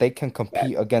League that they can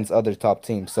compete against other top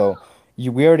teams. So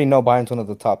we already know Bayern's one of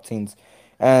the top teams,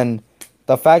 and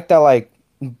the fact that like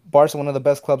Barca, one of the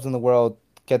best clubs in the world,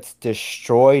 gets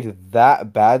destroyed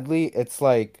that badly, it's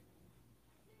like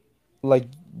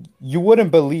you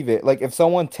wouldn't believe it. Like if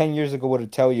someone 10 years ago would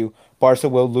have tell you Barca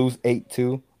will lose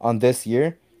 8-2 on this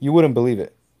year, you wouldn't believe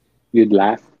it. You'd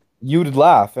laugh. You'd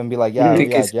laugh and be like, You "Yeah,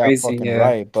 think yeah, it's yeah, crazy? fucking Yeah.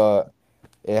 right." But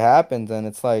it happens and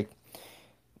it's like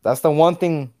that's the one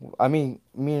thing I mean,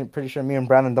 pretty sure me and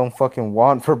Brandon don't fucking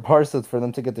want for Barca for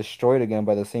them to get destroyed again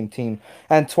by the same team.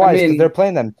 And I twice cuz they're mean,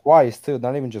 playing them twice too,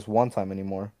 not even just one time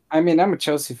anymore. I'm a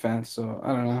Chelsea fan, so I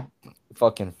don't know.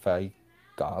 Fucking fake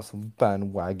gossip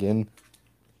bandwagon.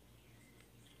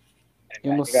 You Man,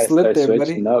 you almost gotta slipped start there,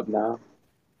 buddy. switching up now.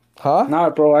 Huh? Nah,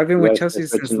 bro, I've been You with gotta start Chelsea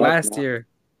since switching up last now. year.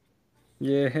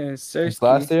 Yeah, Since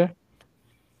last Sersky. year?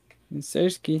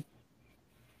 Sersky.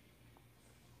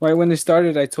 Right when they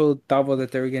started, I told Davo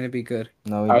that they were gonna be good.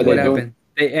 No, he How are What they didn't. doing? happened?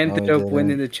 They No, ended he up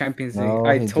winning didn't. the Champions League. No,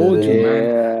 I he told you, didn't. man.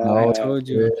 I No, Yeah. told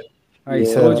he you. didn't. I He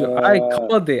said told it. you. I Yeah.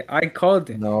 called it. I called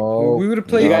it. When we No, would have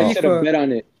You played guys no. should have FIFA, bet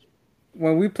on it.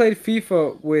 when we played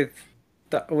FIFA with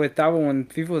Davo, when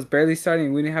FIFA was barely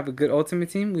starting, we didn't have a good ultimate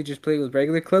team. We just played with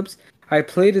regular clubs. I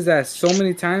played his ass so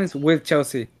many times with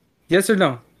Chelsea. Yes or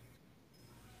no?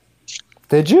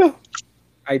 Did you?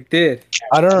 I did.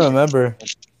 I don't remember.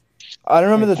 I don't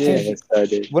I remember the Yeah, teams. did. that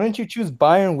started. Wouldn't you choose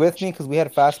Bayern with me because we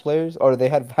had fast players, or they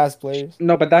had fast players?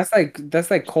 No, but that's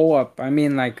like co-op. I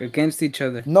mean, like against each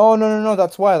other. No, no, no, no.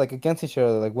 That's why, like against each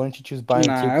other. Like, wouldn't you choose Bayern too?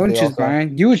 Nah, I Because wouldn't they choose also.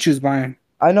 Bayern. You would choose Bayern.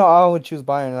 I know I would choose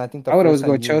Bayern, and I think the I would first always go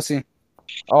time with you. Chelsea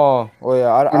Oh yeah.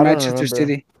 or I don't Manchester remember.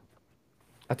 City.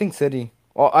 I think City.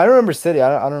 Well, I remember City.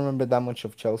 I don't remember that much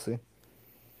of Chelsea.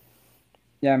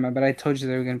 Yeah, man. But I told you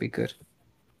they were gonna be good,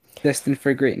 destined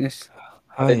for greatness.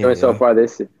 How they Ay, doing ay, so ay. far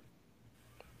this year?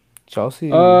 Chelsea,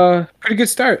 Pretty good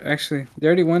start actually. They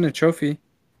already won a trophy,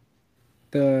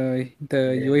 the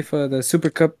Yeah. UEFA, the Super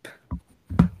Cup.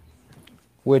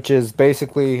 which is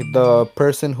basically the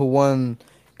person who won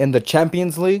in the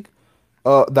Champions League.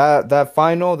 That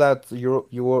final, that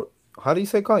Euro, how do you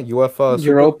say it called? UEFA Super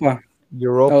Europa.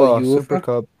 Oh, Europa Super UEFA.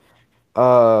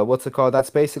 Cup. What's it called? That's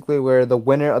basically where the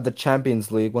winner of the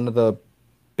Champions League, one of the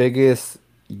biggest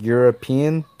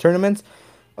European tournaments,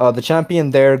 the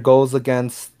champion there goes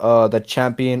against the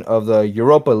champion of the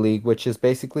Europa League, which is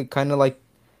basically kind of like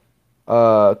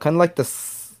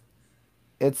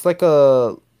it's like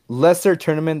a lesser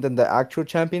tournament than the actual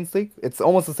Champions League. It's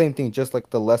almost the same thing, just like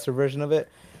the lesser version of it.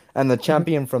 And the Mhm.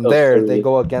 champion from Still there, they silly.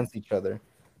 go against each other.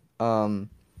 Um,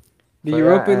 The so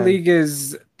Europa yeah, and League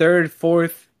is third,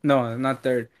 fourth. No, not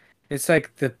third. It's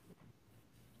like the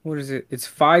what is it? It's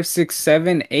five, six,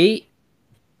 seven, eight.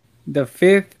 The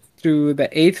fifth through the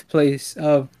eighth place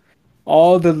of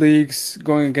all the leagues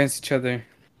going against each other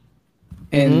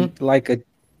in mm-hmm, like a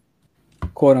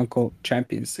quote unquote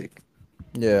Champions League.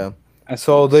 yeah. That's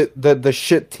what So it is. the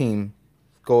shit team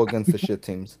go against the shit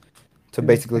teams to Yeah,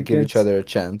 basically I give each guess other a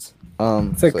chance.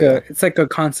 it's So like yeah, a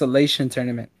consolation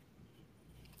tournament.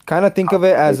 kind of think of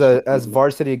it as Competition a as tournament.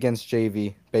 varsity against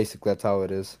JV. Basically, that's how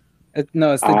it is.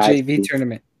 No, it's the I JV see.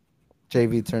 tournament.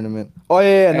 JV tournament. Oh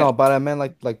yeah, yeah, Uh, no, but I meant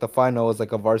like the final was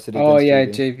like a varsity oh against yeah,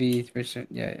 JV. JV for sure.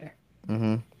 Yeah, yeah.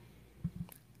 Mm-hmm.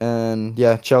 And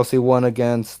yeah, Chelsea won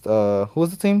against who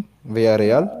was the team?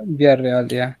 Villarreal.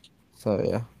 Villarreal, yeah. So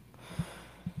yeah.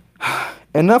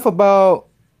 Enough about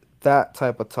that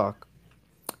type of talk.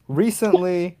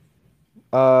 Recently,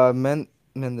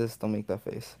 Mendes, don't make that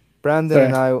face. Brandon Sorry.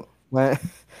 and I went.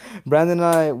 Brandon and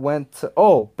I went to.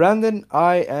 Oh, Brandon,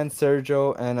 I, and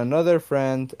Sergio and another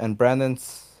friend and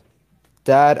Brandon's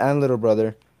dad and little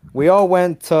brother. We all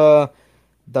went to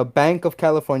the Bank of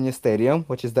California Stadium,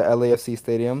 which is the LAFC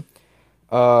stadium,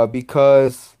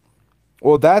 because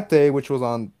well, that day, which was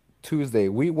on Tuesday,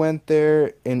 we went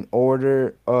there in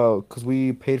order, because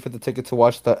we paid for the ticket to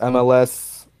watch the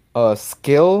MLS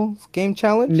skills game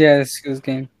challenge. Yeah, this was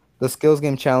game. The skills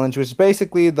game challenge, which is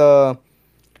basically the,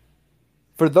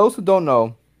 for those who don't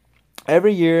know,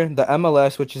 every year the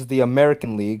MLS, which is the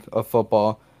American League of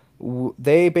Football,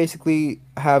 they basically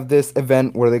have this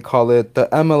event where they call it the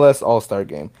MLS All Star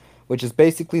Game, which is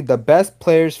basically the best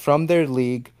players from their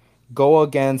league go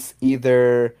against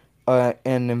either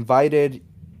an invited.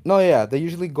 No, yeah, they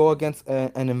usually go against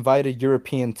an invited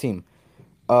European team.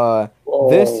 Uh,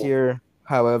 this Whoa. year,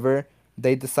 however,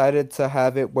 they decided to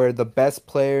have it where the best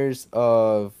players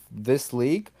of this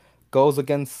league goes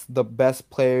against the best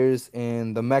players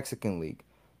in the Mexican league.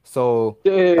 So,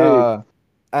 Dude. uh,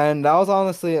 and that was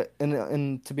honestly,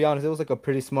 and to be honest, it was like a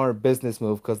pretty smart business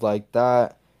move because like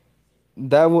that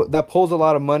pulls a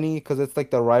lot of money because it's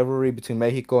like the rivalry between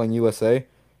Mexico and USA.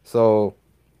 So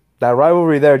that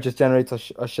rivalry there just generates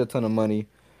a shit ton of money.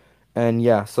 And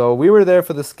yeah, so we were there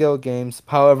for the skill games.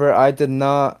 However, I did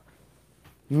not.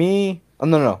 Oh,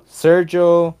 no, no.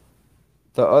 Sergio,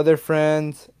 the other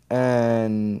friend,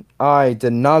 and I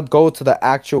did not go to the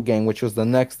actual game, which was the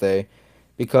next day,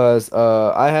 because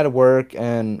I had to work,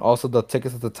 and also the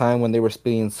tickets at the time when they were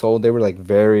being sold, they were like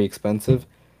very expensive.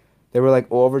 They were like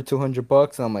over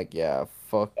 $200, and I'm like, yeah,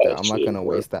 fuck that. Oh I'm not shit, gonna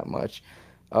bro. waste that much.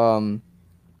 Um,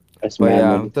 That's but mad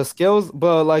yeah, money. the skills,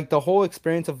 but like the whole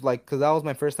experience of like, cause that was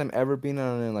my first time ever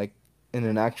being like in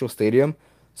an actual stadium,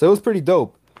 so it was pretty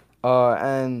dope.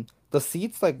 And the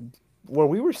seats like where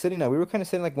we were sitting at, we were kind of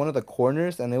sitting like one of the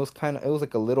corners, and it was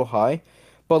like a little high,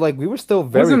 but like we were still It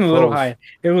very wasn't a little close. high.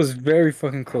 It was very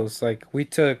fucking close. Like we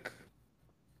took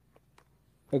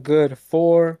a good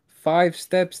 4, 5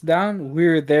 steps down. We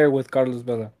were there with Carlos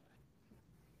Vela.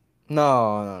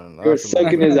 No, no, no, no, You were that's a little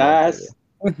sucking bit his more ass.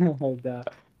 further. Nah.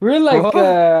 We're like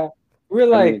What?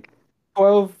 we're I mean, like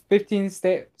 12, 15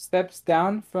 steps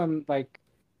down from like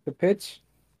the pitch.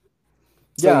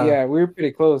 So Yeah. yeah, we were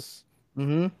pretty close.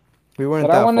 Mm-hmm. We weren't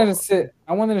But I that wanted far. to sit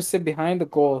I wanted to sit behind the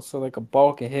goal so like a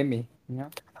ball can hit me, you know?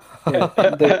 Yeah.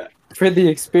 The for the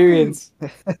experience,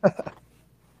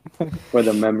 for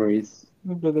the memories.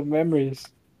 for the memories.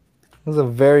 It was a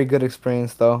very good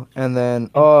experience though. And then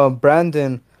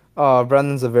Brandon's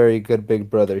a very good big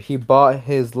brother. He bought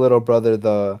his little brother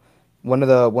the one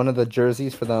of the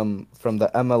jerseys for them from the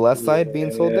MLS side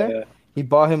being sold there. Yeah. He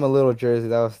bought him a little jersey.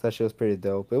 That shit was pretty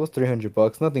dope. It was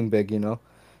 $300, nothing big, you know.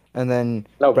 And then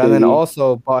No Brandon biggie.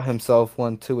 also bought himself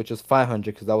one too, which is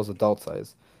 500 because that was adult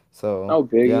size. So, No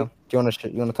yeah.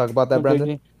 biggie. You wanna talk about that, No Brandon?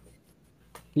 biggie.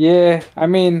 Yeah, I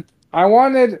mean, I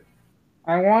wanted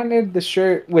the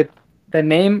shirt with the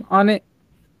name on it,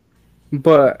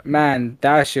 but man,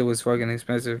 that shit was fucking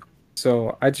expensive.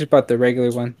 So I just bought the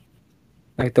regular one,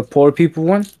 like the poor people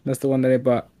one. That's the one that I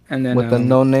bought, and then With the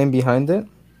no name behind it?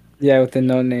 yeah, with the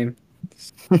no name,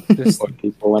 just For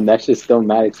people when that shit's still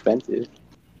mad expensive.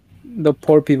 the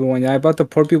poor people one. Yeah, I bought the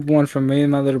poor people one from me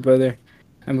and my little brother,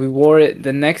 and we wore it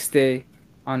the next day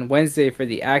on Wednesday for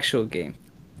the actual game.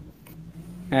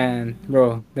 And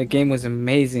bro, the game was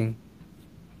amazing.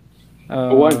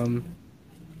 Who won? Um,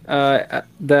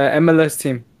 the MLS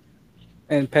team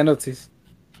and penalties.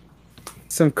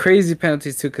 Some crazy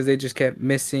penalties too, because they just kept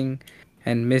missing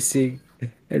and missing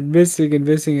and missing and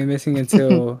missing and missing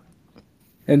until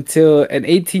an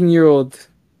 18-year-old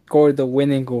scored the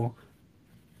winning goal.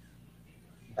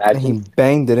 And he Imagine.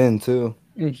 banged it in too.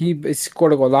 And he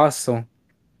scored a golazo.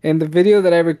 In the video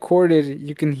that I recorded,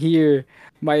 you can hear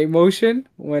my emotion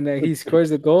when he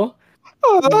scores a goal.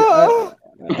 I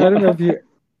don't know if you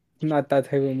not that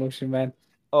type of emotion, man.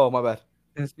 Oh, my bad.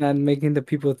 It's not making the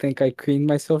people think I creamed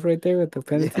myself right there with the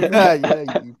penalty goal. Yeah, yeah,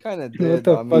 you kind of What did.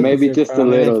 the I fuck mean, is Maybe your just a I mean,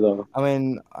 problem? if little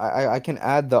though. I can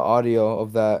add the audio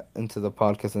of that into the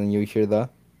podcast, and then you hear that.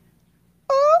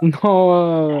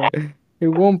 No, it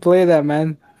won't play that,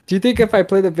 man. Do you think if I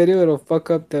play the video, it'll fuck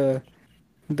up the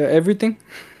everything?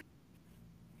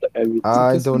 Everything.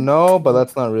 I This don't one? know, but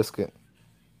let's not risk it.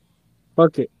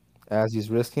 Fuck it. As he's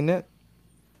risking it.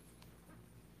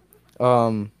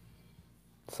 Um,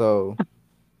 so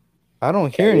I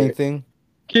don't Yeah, hear here. anything.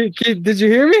 Did you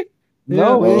hear me? No,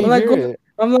 Yeah, we No. didn't hear it.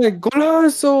 I'm like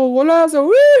golazo, golazo,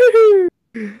 woo!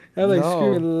 I'm like No.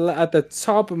 screaming at the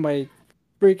top of my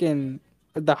freaking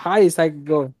the highest I could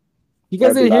go. You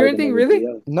guys Gotta be didn't hear louder than anything, really?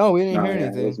 everybody else. No, we didn't No, hear yeah,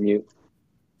 it was anything. mute.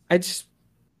 I just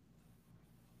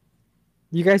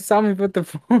you guys saw me put the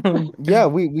phone. Yeah,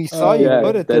 we saw you Uh, Yeah,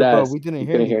 put it dead there, but ass. we didn't You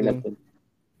hear couldn't hear anything. nothing.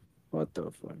 what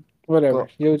the fuck? Whatever.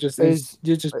 But You just put is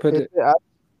it.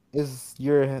 is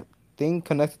your thing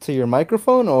connected to your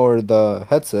microphone or the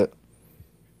headset?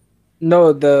 No,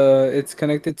 it's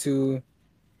connected to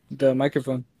the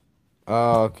microphone.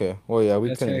 Oh, okay. Well, yeah, we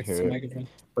That's couldn't connected to hear the it. microphone.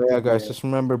 But yeah, guys, Yeah. just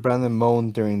remember Brandon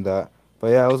moaned during that. But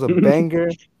yeah, it was a banger,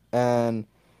 and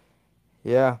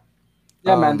yeah,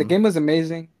 Yeah, man, the um, game was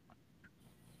amazing.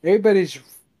 Everybody's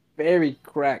very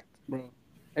cracked, bro.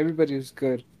 Everybody was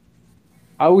good.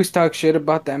 I always talk shit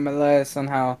about the MLS on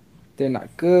how they're not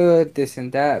good, this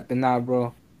and that, but nah,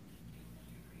 bro.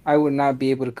 I would not be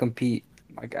able to compete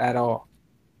like at all,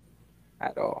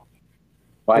 at all.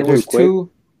 There Why'd you was there's quit?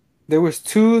 two, there was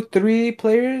two, three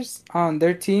players on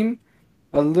their team,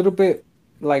 a little bit.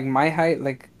 like my height,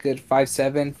 like good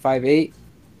 5'7", 5'8".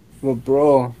 But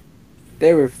bro,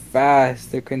 they were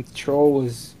fast. Their control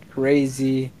was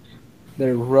crazy.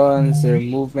 Their runs, their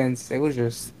movements, it was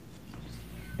just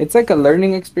it's like a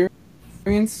learning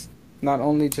experience. Not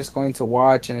only just going to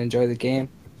watch and enjoy the game,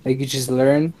 like you just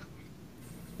learn.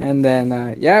 And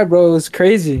then yeah, bro, it was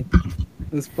crazy.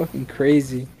 It was fucking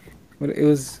crazy. But it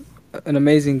was an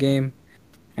amazing game.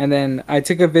 And then I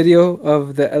took a video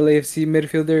of the LAFC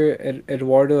midfielder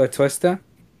Eduardo Atuesta,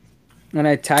 and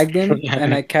I tagged him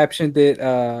and I captioned it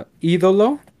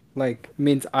 "Idolo," like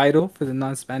means idol for the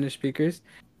non-Spanish speakers,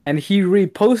 and he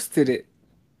reposted it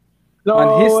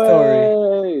on his No story.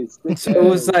 way! Sick So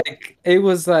ass. it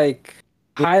was like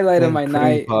highlight of Instant my cream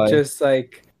night, pie. just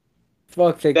like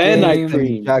fuck the Then I game. Instant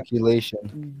creamed.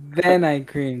 ejaculation. Then I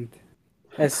creamed.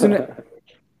 As soon as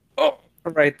oh,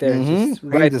 right there, Mm-hmm. just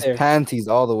Creamed right his there, panties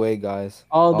all the way, guys.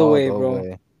 all the All way, the bro,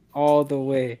 way. all the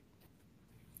way.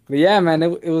 But yeah, man,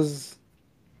 it was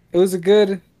a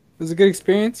good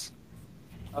experience.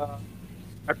 Uh,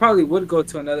 I probably would go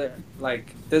to another.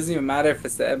 Like, doesn't even matter if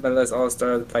it's the MLS All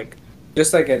Star. Like,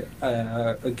 just like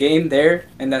a game there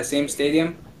in that same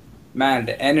stadium. Man,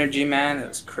 the energy, man, it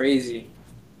was crazy.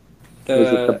 Was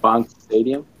it the The Bonk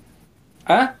Stadium?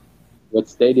 huh? What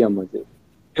stadium was it?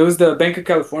 It was the Bank of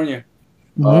California.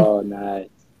 Mm-hmm. Oh, nice.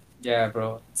 Yeah,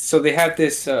 bro. So they have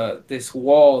this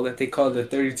wall that they call the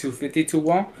 3252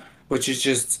 wall, which is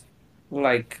just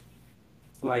like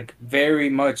very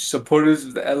much supporters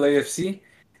of the LAFC,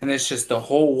 and it's just the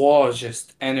whole wall is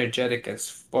just energetic as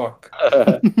fuck.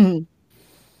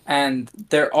 And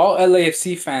they're all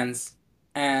LAFC fans,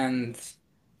 and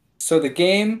so the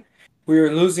game we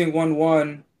were losing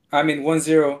 1-1, I mean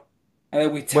 1-0, and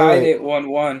then we Wait, tied wait. it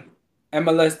 1-1.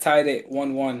 MLS tied it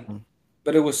 1-1,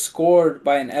 but it was scored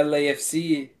by an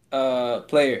LAFC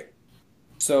player.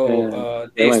 So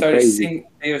And they went crazy.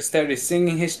 they started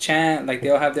singing his chant, like they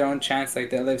all have their own chants, like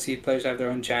the LFC players have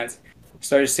their own chants.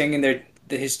 Started singing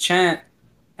his chant,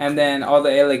 and then all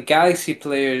the LA Galaxy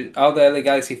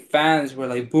fans were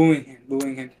like booing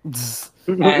him.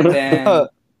 And then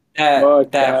that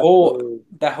Fuck that that whole fool.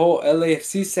 that whole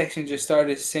LAFC section just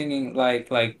started singing like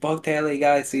 "Fuck the LA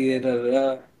Galaxy." Da, da,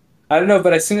 da. I don't know,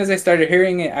 but as soon as I started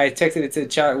hearing it, I texted it to the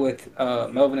chat with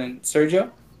Melvin and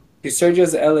Sergio. Because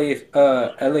Sergio's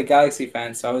a LA Galaxy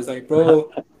fan, so I was like,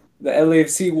 bro, the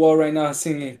LAFC wall right now is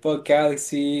singing "Fuck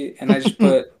Galaxy," and I just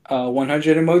put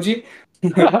 100 emoji.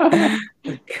 No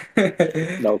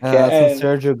That's cap. when And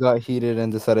Sergio got heated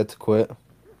and decided to quit.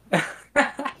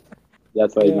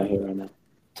 That's why he's not yeah. here right now.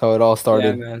 That's how it all Yeah,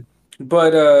 started. man.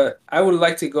 But I would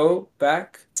like to go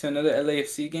back to another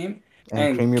LAFC game And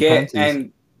and cream your get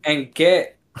panties. and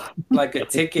get like a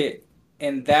ticket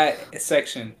in that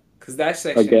section because that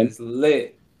section Again. is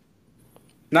lit.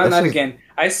 Not That's not just again.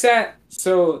 I sat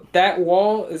so that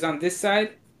wall is on this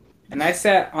side, and I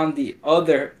sat on the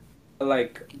other,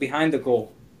 like behind the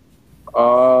goal. So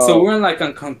Oh, we're in like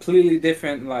on completely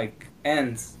different like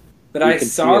ends. But you I can see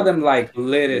saw him. them like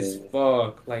lit as Yeah.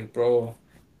 fuck. Like bro,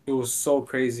 it was so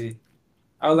crazy.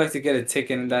 I would like to get a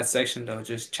ticket in that section though,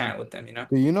 just chant with them, you know?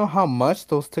 Do you know how much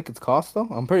those tickets cost though?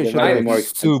 I'm pretty They sure might they're I be like more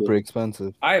super expensive.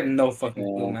 expensive. I have no fucking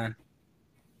clue, Yeah. man.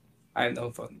 I have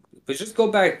no fucking clue. But just go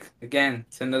back again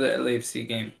to another LAFC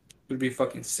game. It would be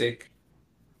fucking sick.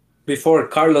 Before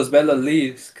Carlos Vela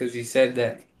leaves, because he said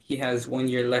that he has 1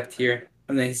 year left here,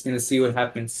 and then he's gonna see what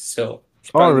happens. So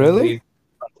he's Oh, probably gonna really? leave.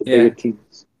 The bigger Yeah,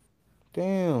 teams.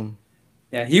 Damn.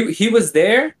 yeah. He was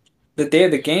there the day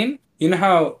of the game. You know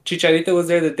how Chicharito was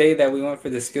there the day that we went for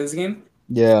the skills game?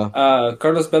 Yeah.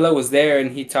 Carlos Vela was there,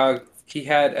 and he talked. He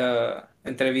had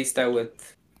entrevista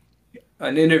with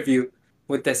an interview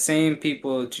with the same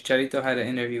people Chicharito had an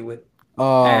interview with.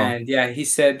 Uh, And yeah, he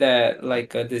said that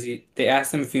like they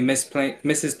asked him if he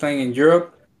misses playing in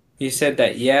Europe. He said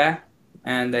that yeah,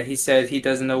 and that he said he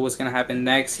doesn't know what's gonna happen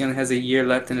next. He only has a year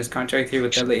left in his contract here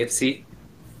with LAFC,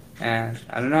 and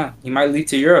I don't know. He might lead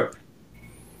to Europe.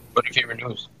 What if he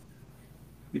renews?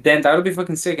 Then that would be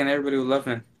fucking sick, and everybody would love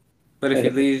him. But if he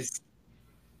leaves,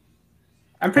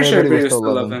 I'm pretty sure everybody will everybody would still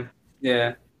still love love him. him.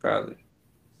 Yeah, probably.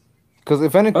 Because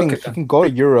if anything, Okay, he then. can go to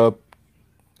Europe.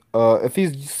 If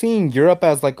he's seeing Europe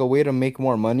as like a way to make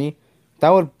more money, that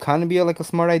would kind of be like a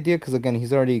smart idea. Because again,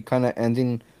 he's already kind of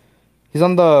ending. He's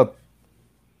on the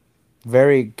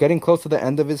very getting close to the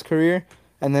end of his career.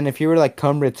 And then if he were to like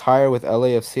come retire with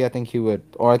LAFC, I think he would,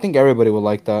 or I think everybody would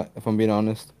like that. If I'm being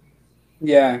honest.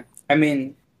 Yeah, I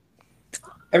mean,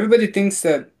 everybody thinks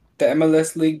that the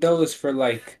MLS league though is for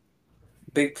like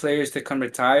big players to come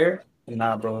retire.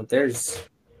 Nah, bro. There's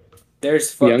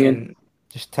Youngin. fucking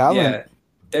Just talent, yeah.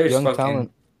 There's young fucking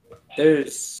talent.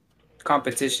 there's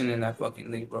competition in that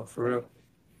fucking league, bro. For real.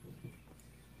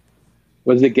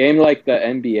 Was the game like the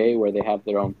NBA where they have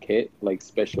their own kit, like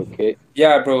special kit?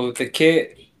 Yeah, bro. The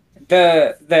kit,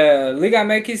 the Liga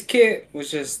MX kit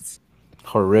was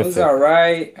Horrific.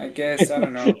 alright. I guess I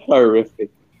don't know.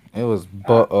 Horrific. It was Uh,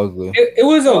 butt ugly. it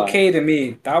was Wow. okay to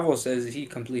me. Davo says he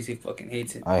completely fucking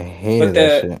hates it. I But hated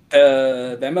that shit.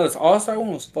 the MLS All Star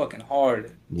one was fucking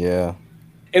hard. Yeah.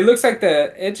 It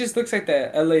just looks like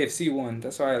the LAFC one.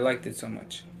 That's why I liked it so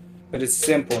much. But it's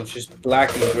simple. It's just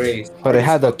black and gray. It's But hard it as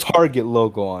had the fuck. Target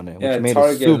logo on it, which Yeah, made it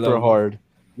Target super logo. hard.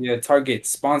 Yeah, Target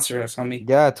sponsor us, homie.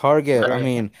 Yeah, Target. I Right.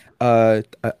 mean,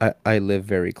 I live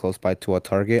very close by to a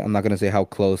Target. I'm not gonna say how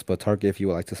close, but Target, if you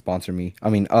would like to sponsor me, I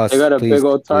mean They us, got a please, big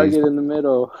old please, target in the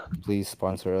middle. please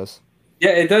sponsor us.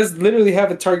 Yeah, it does literally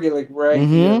have a target like right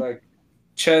here, Mm-hmm. like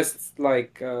chest,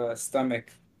 like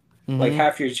stomach, like Mm-hmm.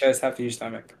 half your chest, half your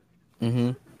stomach.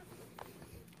 Mm-hmm.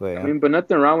 But I yeah. mean, but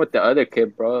nothing wrong with the other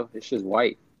kit, bro. It's just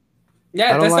white.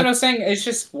 I Yeah, don't that's what like. I'm saying. It's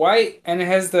just white and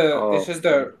it's Oh, just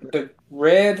the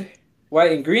red,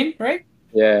 white and green, right?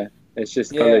 yeah. It's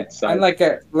just Yeah, colored and side. like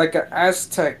a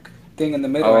Aztec thing in the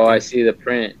middle, I Oh, I think. see the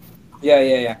print.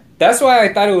 Yeah. That's why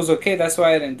I thought it was okay. That's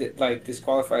why I didn't like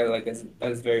disqualify it like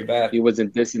as very He bad.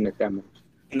 wasn't dissing it that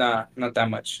Nah, not that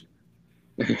much.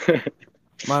 much.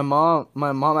 My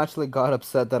mom actually got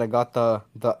upset that I got the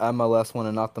MLS one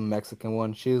and not the Mexican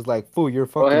one. She was like, "Fool, you're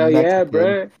Oh, hell fucking yeah, Mexican."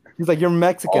 bro. He's like, "You're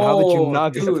Mexican. How did you Oh,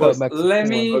 not You're get to dude, put supposed Mexican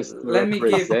you're one?" supposed to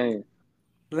represent.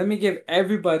 let me give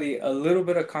everybody a little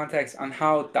bit of context on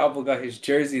how Dalbo got his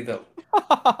jersey though.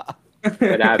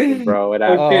 What happened, bro? What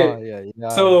happened? Oh Okay, yeah, yeah.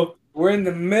 so we're in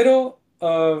the middle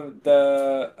of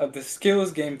the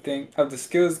skills game thing of the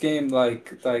skills game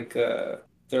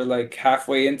they're like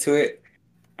halfway into it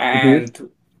Hmm. and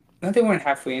no they weren't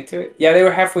halfway into it. Yeah, they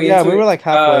were halfway Yeah, into we were it. like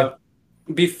halfway.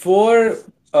 Before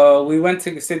we went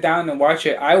to sit down and watch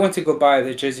it, I went to go buy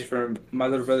the jersey for my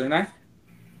little brother and I.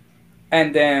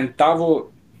 And then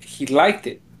Davo, he liked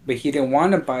it, but he didn't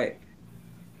want to buy it.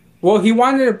 Well, he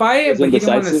wanted to buy it, Was but he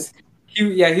didn't want indecisive. to.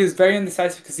 He was very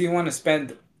indecisive because he didn't want to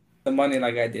spend the money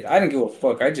like I did. I didn't give a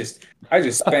fuck. I just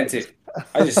spent it.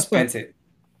 I just spent it,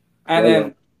 and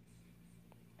Yellow.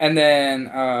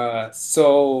 then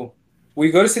so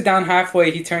we go to sit down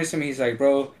halfway. He turns to me. He's like,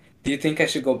 "Bro, do you think I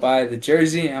should go buy the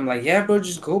jersey?" I'm like, "Yeah, bro,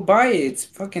 just go buy it. It's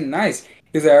fucking nice."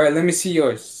 He's like, "All right, let me see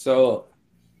yours." So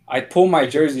I pull my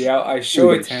jersey out. I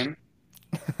show it to him,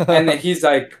 and then he's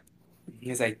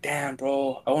like, damn,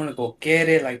 bro, I want to go get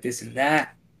it, like this and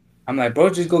that. I'm like, bro,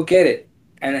 just go get it.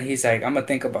 And then he's like, I'm gonna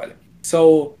think about it.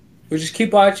 So we just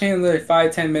keep watching like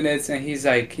 5, 10 minutes, and he's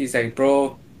like,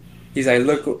 bro, he's like,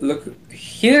 look.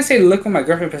 He didn't say look what my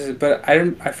girlfriend posted, but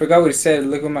I forgot what he said.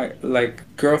 Look what my like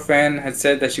girlfriend had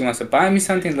said that she wants to buy me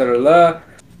something, blah blah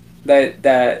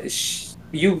blah.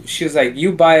 She was like,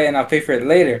 you buy it and I'll pay for it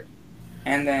later.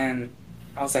 And then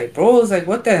I was like, bro, I was like,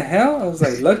 what the hell? I was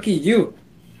like, lucky you.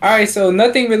 All right, so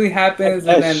nothing really happens,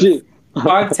 and That then shit.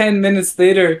 5, 10 minutes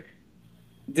later,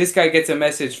 this guy gets a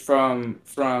message from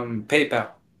PayPal,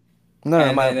 No,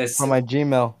 and my then it's from my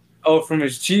Gmail. from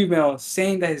his Gmail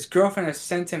saying that his girlfriend has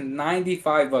sent him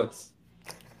 $95.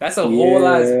 That's a whole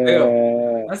ass bill.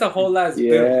 Yeah. That's a whole ass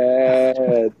bill.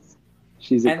 Yeah.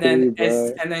 She's a queen,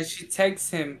 bro. And then she texts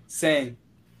him saying,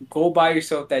 "Go buy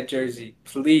yourself that jersey,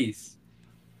 please."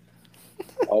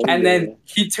 Oh And then yeah.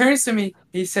 he turns to me.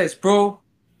 He says, "Bro,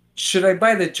 should I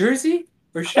buy the jersey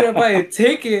or should I buy a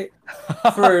ticket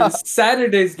for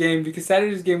Saturday's game? Because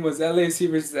Saturday's game was LAFC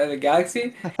versus LA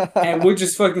Galaxy, and we'll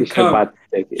just You fucking should come." buy the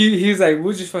ticket. He was like,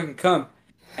 "We'll just fucking come,"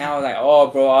 and I was like, "Oh,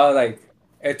 bro," I was like,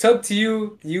 "It's up to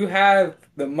you. You have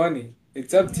the money.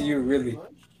 It's up to you, really.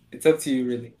 It's up to you,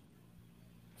 really."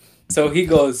 So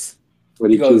What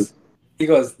do he you choose?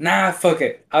 goes, "Nah, fuck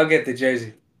it. I'll get the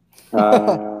jersey."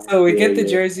 So we Yeah, get the yeah.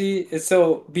 jersey. And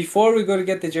so before we go to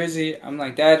get the jersey, I'm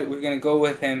like, Dad, we're gonna go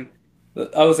with him.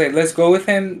 I was like, let's go with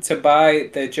him to buy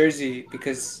the jersey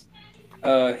because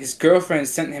his girlfriend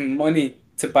sent him money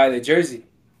to buy the jersey.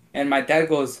 And my dad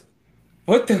goes,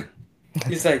 what the?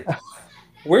 He's like,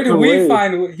 where do we Wait,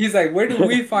 find? He's like, where do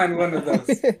we find one of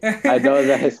those? I know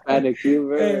the Hispanic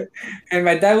humor. And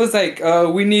my dad was like,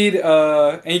 we need,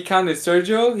 and he counted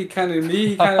Sergio, he counted me,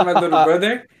 he counted my little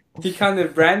brother, he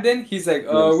counted Brandon. He's like,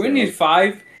 we need Himself.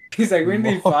 5. He's like, we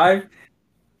need 5.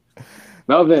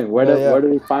 Melvin, But yeah, where do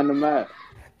we find them at?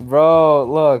 bro,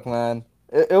 look, man,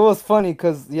 it was funny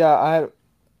because yeah,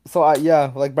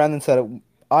 yeah, like Brandon said,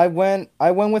 I went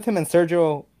with him and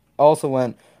Sergio also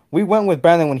went. We went with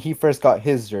Brandon when he first got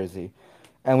his jersey,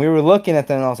 and we were looking at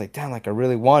them, and I was like, damn, like I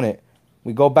really want it.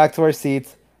 We go back to our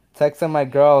seats. Texting my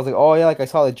girl, I was like, oh yeah, like I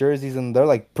saw the jerseys and they're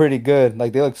like pretty good,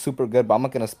 like they look super good, but I'm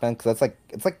not gonna spend because that's like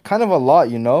it's like kind of a lot,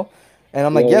 you know. And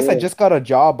I'm like, Yeah, yes, I yeah. just got a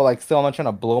job, but like still, I'm not trying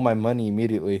to blow my money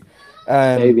immediately.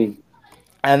 And Saving.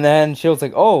 and then she was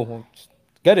like, "Oh, well, just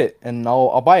get it, and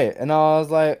I'll buy it." And I was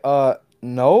like,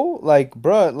 no, like,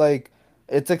 bruh, like,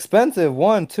 it's expensive.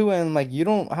 One, two, and like, you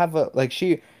don't have a like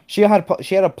she had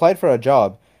applied for a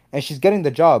job, and she's getting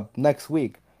the job next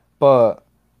week, but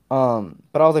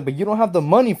but I was like, but you don't have the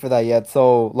money for that yet,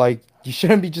 so like, you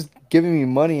shouldn't be just giving me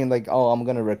money and like, oh, I'm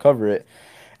gonna recover it.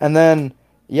 And then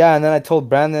yeah, and then I told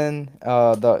Brandon,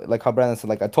 the like how Brandon said,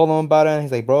 like I told him about it, and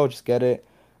he's like, bro, just get it.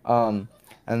 Um,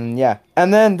 and yeah,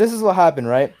 and then this is what happened,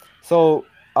 right? So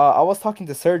I was talking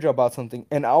to Sergio about something,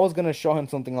 and I was gonna show him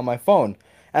something on my phone.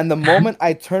 And the moment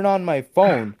I turn on my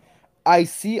phone, I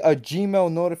see a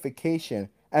Gmail notification,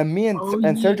 and me Oh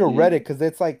and yeah, Sergio read yeah. it because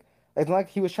it's not like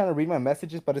he was trying to read my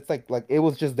messages, but it's like it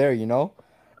was just there, you know.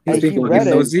 He's And being he read fucking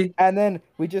it, nosy. and then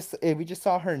we just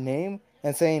saw her name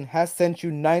and saying has sent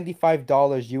you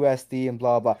 $95 USD and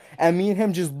blah blah. And me and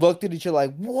him just looked at each other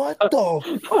like, what the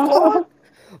fuck?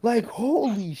 Like,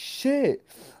 holy shit.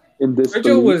 In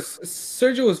disbelief.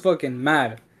 Sergio was fucking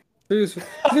mad. He's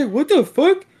like, what the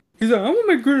fuck? He's like, I want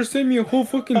my girl to send me a whole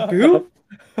fucking bill.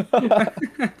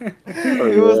 For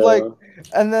It was like, real.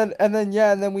 and then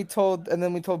yeah, and then we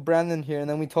told Brandon here, and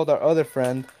then we told our other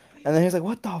friend, and then he's like,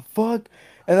 what the fuck?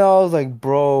 And I was like,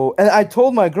 bro, and I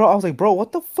told my girl, I was like, bro,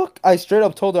 what the fuck? I straight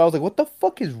up told her, I was like, what the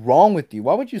fuck is wrong with you?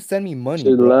 Why would you send me money,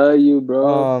 Should bro? love you,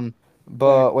 bro. Um,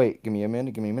 Yeah. but wait, give me a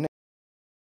minute, give me a minute.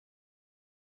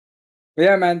 But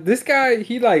yeah, man, this guy,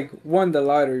 he like won the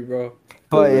lottery, bro.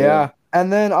 For But real. yeah,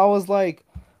 and then I was like,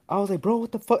 bro,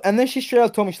 what the fuck? And then she straight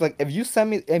up told me, she's like, if you send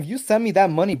me that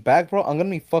money back, bro, I'm gonna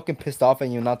be fucking pissed off at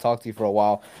you and not talk to you for a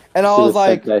while. And Should have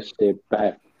sent that shit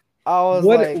back.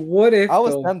 What I if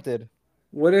was though? tempted.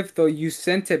 What if though you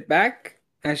sent it back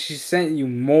and she sent you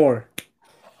more?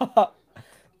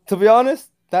 To be honest,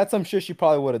 that's some shit she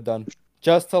probably would have done.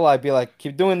 Just to like be like,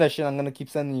 keep doing that shit, I'm gonna keep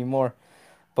sending you more.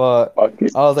 But Fuck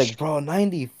it. I was like, bro,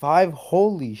 95,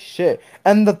 holy shit.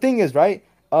 And the thing is, right?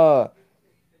 Uh,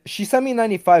 she sent me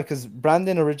 95 because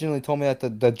Brandon originally told me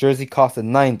that the jersey costed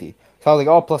 90. So I was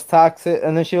like, oh, plus tax it.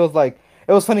 And then she was like,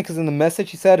 it was funny because in the message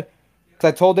she said, because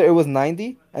I told her it was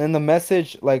 90. And in the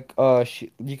message, like,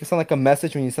 you can send like a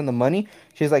message when you send the money.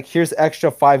 She's like, here's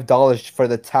extra $5 for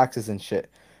the taxes and shit.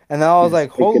 And then I was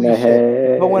like, Thinking holy shit.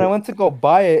 But when I ahead. went to go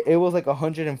buy it, it was like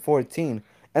 114.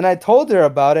 And I told her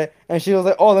about it, and she was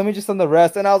like, "Oh, let me just send the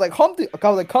rest." And I was like, I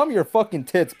was like, "Calm your fucking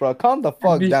tits, bro. Calm the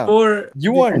fuck down. Before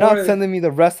You are not before sending me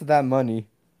the rest of that money."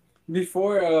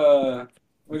 before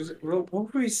what were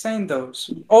we saying though?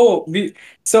 Oh,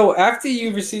 so after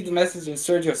you received the message and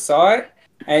Sergio saw it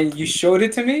and you showed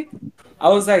it to me, I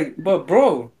was like, but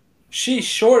bro, she's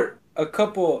short a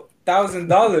couple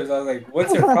 $1,000. I was like,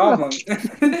 what's her problem?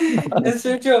 And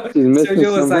She's missing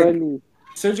Sergio was some like, money.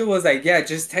 yeah,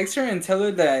 just text her and tell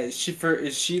her that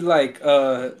she like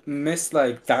missed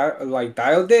like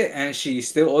dialed it and she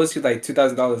still owes you like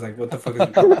 $2,000. Like, what the fuck is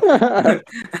the problem?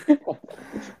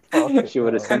 Fuck, She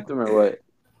would have bro. sent them or what?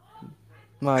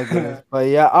 My goodness. But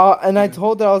yeah, and I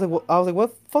told her I was like,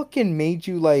 what fucking made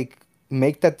you like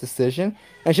make that decision?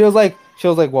 And she was like,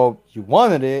 well, you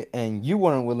wanted it and you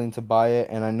weren't willing to buy it,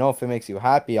 and I know if it makes you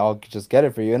happy, I'll just get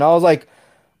it for you. And I was like,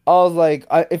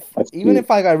 if That's even cute. if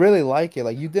like I really like it,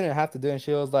 like you didn't have to do it. And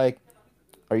she was like,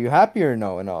 are you happy or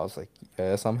no? And I was like,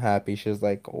 yes, I'm happy. She was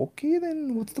like, okay,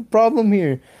 then what's the problem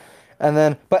here? And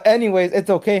then, but anyways, it's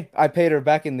okay. I paid her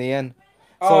back in the end.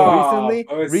 So Oh, recently,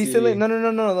 pussy.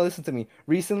 no, listen to me.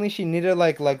 Recently, she needed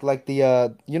like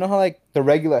the you know how like the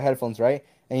regular headphones, right?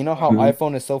 And you know how Uh-huh. Mhm.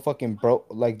 iPhone is so fucking broke,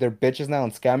 like they're bitches now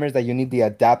and scammers that you need the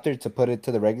adapter to put it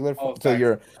to the Oh, to facts.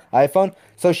 your iPhone.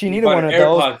 So she You needed bought one her of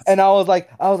those, AirPods. and I was like,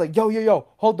 yo,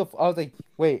 hold I was like,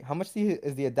 wait, how much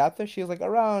is the adapter? She was like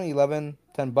around 11,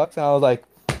 $10, and I was like,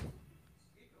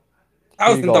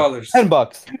 here you thousand go, dollars.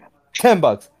 $10.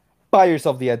 $10. Buy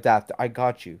yourself the adapter. I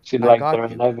got you. She I like got their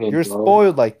you. 11, You're bro.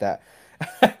 spoiled like that.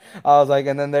 I was like,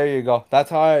 and then there you go. That's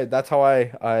how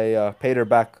I paid her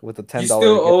back with a You $10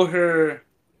 still gift. owe her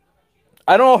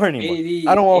I don't owe her anymore.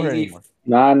 I 80, don't owe her 80. anymore.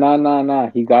 Nah.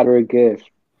 He got her a gift.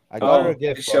 I got her a Oh,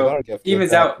 gift, bro. I got show. her a gift.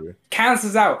 Evens out. Exactly.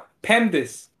 Cancels out.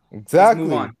 PEMDAS. Let's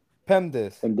move Exactly. on.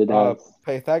 PEMDAS, And did ass.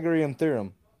 Pythagorean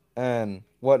theorem, and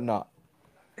whatnot.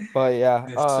 But yeah,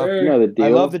 Yes, You sir. know the I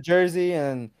love the deal. jersey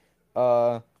and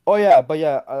oh yeah, but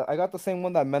yeah, I got the same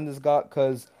one that Mendes got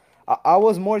because I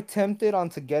was more tempted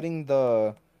onto getting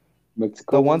the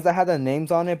Mexico ones one. that had the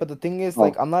names on it. But the thing is,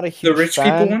 like, Oh, I'm not a The huge rich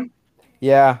people fan. one?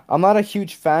 Yeah, I'm not a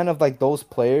huge fan of like those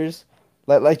players.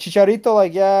 Like Chicharito,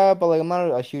 like yeah, but like I'm not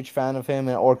a huge fan of him,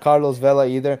 or Carlos Vela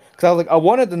either. Cause I was like, I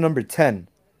wanted the number 10,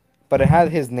 but it had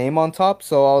his name on top,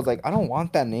 so I was like, I don't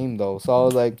want that name though. So I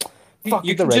was like, You fuck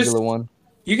you it, the could regular just one.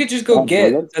 you could just go God,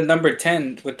 get Willis. the number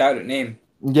 10 without a name.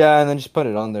 Yeah, and then just put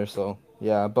it on there. So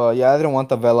yeah, but yeah, I didn't want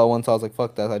the Vela one, so I was like,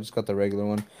 fuck that. I just got the regular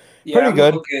one. Yeah, Pretty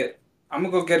good. I'm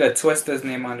gonna go get a Tuesta's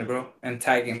name on it, bro, and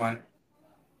tag him on it.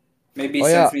 Maybe he Oh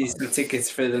yeah, sends me some tickets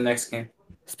for the next game.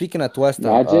 speaking of Tuesta,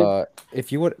 Imagine.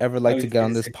 if you would ever Oh, like to he's get on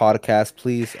gonna this say, podcast,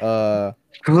 please,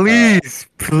 please,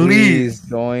 please please,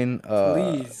 join.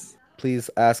 please. Please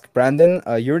ask Brandon.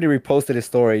 You already reposted his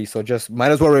story, so just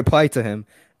might as well reply to him.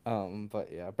 But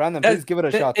yeah, Brandon, please That give it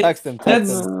a that shot. it Text him.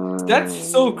 Text him. that's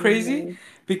so crazy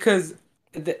because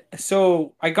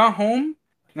so I got home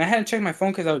and I hadn't checked my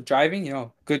phone because I was driving. You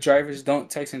know, good drivers don't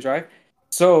text and drive.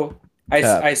 So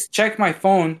Cap. I checked my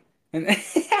phone and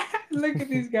look at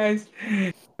these guys.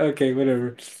 Okay,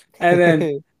 whatever. And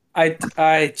then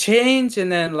I change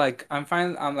and then like I'm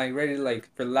like ready to like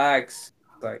relax.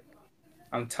 Like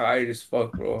I'm tired as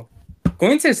fuck, bro.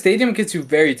 Going to the stadium gets you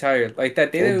very tired. Like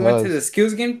that day that It we went to the does.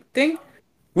 skills game thing,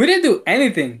 we didn't do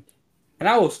anything, and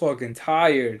I was fucking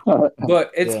tired.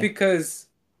 But it's Yeah, because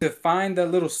to find that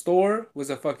little store was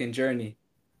a fucking journey.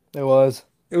 it was.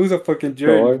 It was a fucking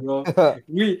journey, Store. bro.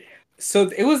 We so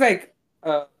it was like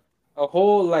a a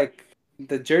whole like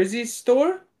the jersey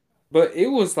store, but it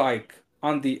was like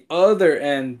on the other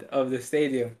end of the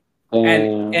stadium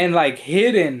And and like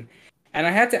hidden. And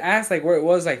I had to ask like where it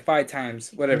was like 5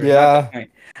 times, whatever, not the Yeah.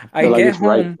 point. I but like get it's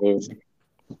right home. there.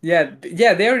 Yeah,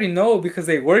 yeah, they already know because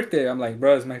they work there. I'm like,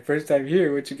 bro, it's my first time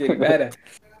here. What you getting mad at?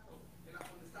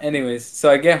 Anyways, so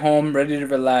I get home, ready to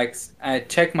relax. I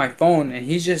check my phone, and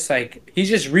he's just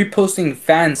reposting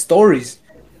fan stories.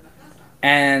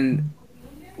 And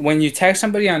when you tag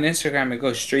somebody on Instagram, it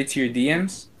goes straight to your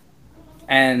DMs.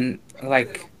 And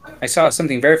like, I saw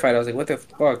something verified. I was like, what the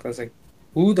fuck? I was like,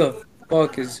 who the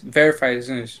fuck is verified as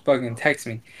soon as fucking text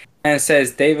me? And it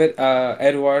says David,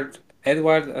 Edward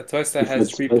Atuesta It's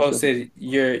has special. reposted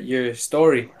your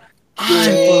story.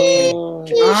 I'm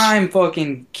fucking, Yeah. I'm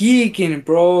fucking geeking,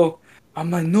 bro.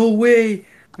 I'm like, no way.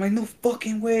 I'm like, no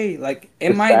fucking way. Like, it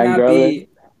Just might not fangirling.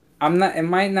 be, it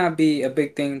might not be a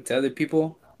big thing to other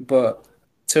people, but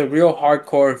to a real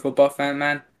hardcore football fan,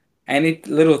 man, any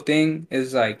little thing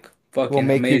is like Will fucking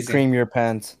make you amazing. cream your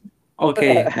pants.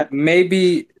 Okay,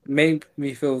 maybe make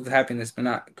me feel with happiness, but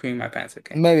not cream my pants.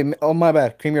 Okay, Maybe. Oh my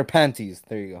bad. Cream your panties.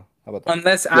 There you go. How about that?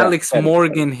 unless Yeah, Alex better, better.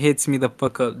 Morgan hits me the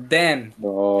fuck up, then it's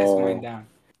going Bro. down.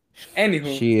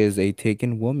 Anywho, She is a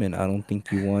taken woman. I don't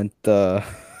think you want I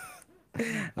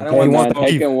don't don't think Hey you want the want man, the smoke.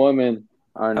 beef. taking women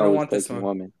aren't I don't always want the taking smoke.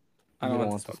 women. I don't You don't want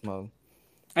the want the smoke. smoke.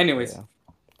 But Anyways, yeah.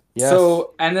 Yes.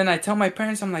 so and then I tell my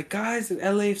parents, I'm like, guys, the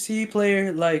LAFC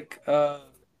player like Reposted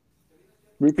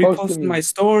reposted my me.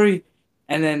 story,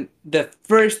 and then the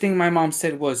first thing my mom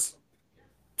said was,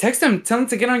 text him, tell him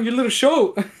to get on your little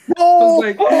show. No! Oh,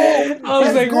 I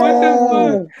was Let's like, what the fuck?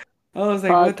 go! yeah. I was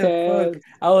like, what the fuck? Podcast.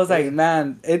 I was like, Hey,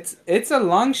 man, it's a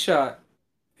long shot.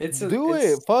 do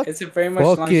it. Fuck. It's a very much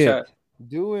Fuck long it. shot.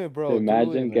 Do it, bro. Do it,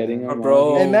 Imagine getting man. But him on here.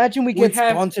 bro, Imagine we get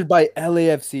sponsored by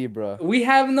LAFC, bro. we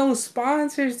have no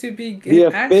sponsors to be The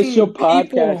official asking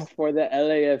people podcast for the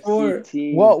LAFC for.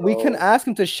 team, Well, we can bro. ask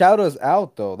him to shout us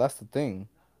out, though. That's the thing.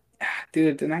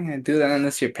 Dude, they're not gonna do that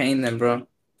unless you're paying them, bro.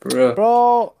 For real.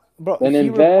 Bro, Then he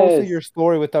reposted your invest.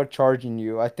 story without charging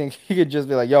you. I think he could just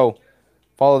be like, yo,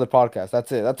 follow the podcast.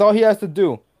 That's it. That's all he has to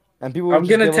do. And people would I'm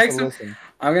just gonna give us a text him. listen.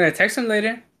 I'm gonna text him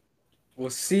later. We'll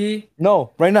see.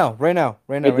 No, right now, right now,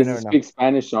 right now, Wait, right does now, he right now. speak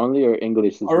Spanish only or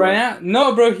English as All right well? now,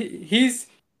 no, bro. He's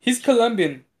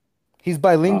Colombian, He's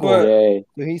bilingual. but Okay.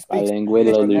 So he speaks Spanish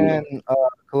Bilingually. and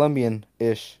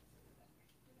Colombian-ish.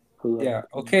 yeah. Colombian.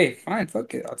 Okay, fine.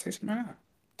 Fuck it. I'll text him right now.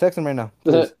 Text him right now,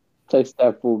 please. Text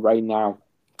that fool right now.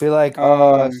 Be like,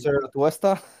 Um. Sir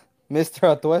Atuesta,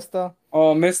 Mr. Atuesta.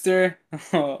 Oh, Mister.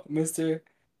 Oh, Mister.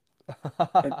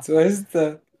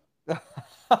 Tuesta.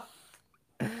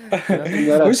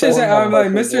 Señora What should I say? Tuesta, I'm por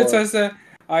like, Mister favor. Tuesta.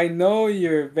 I know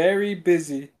you're very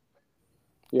busy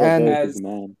You're a And very busy as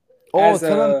man. oh, as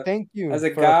tell him a thank you as a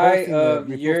for guy posting it, of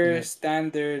reposting your it.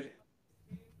 standard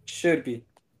should be.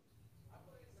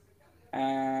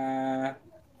 Uh,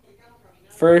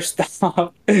 First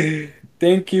off,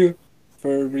 thank you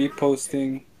for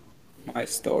reposting my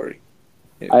story.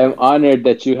 It I am was honored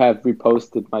that you have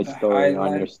reposted my the story on your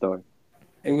highlight. story.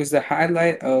 It was the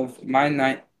highlight of my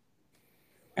night,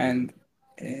 and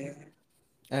uh,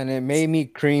 And it made me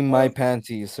cream my of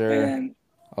panties, sir. an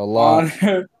A lot.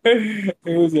 honor. It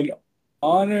was an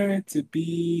honor to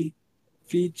be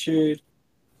featured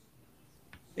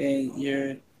in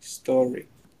your story.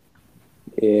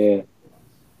 Yeah.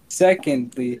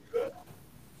 Secondly,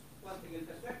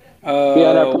 Be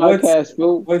on our what's podcast,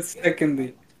 fool.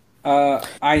 secondly?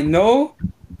 I know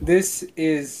this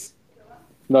is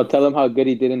No, tell him how good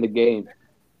he did in the game.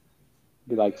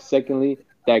 Be like, secondly,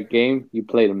 that game you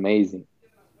played amazing.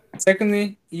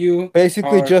 secondly, you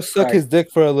Basically, are just suck his cracked.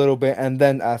 dick for a little bit and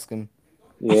then ask him.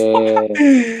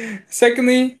 Yeah.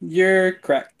 Secondly, you're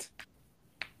cracked.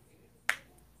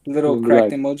 You're Little gonna be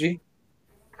cracked like, emoji.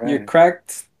 You're crap.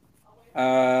 cracked.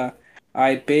 Uh,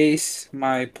 I base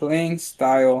my playing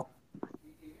style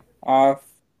off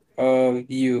of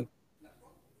you.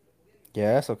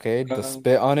 Yes, okay. Just Uh,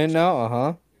 spit on it now.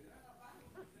 Uh-huh.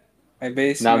 I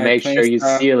base Now my make playing sure you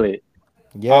style seal it.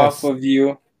 off Yes. of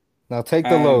you, Now take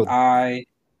the and load. I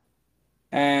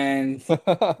and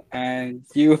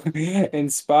you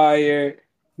inspire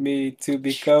me to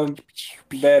become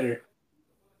better.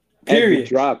 Every Period.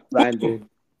 drop, Brandon.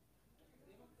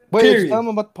 Wait, did you tell Period. him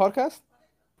about the podcast?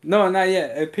 No, not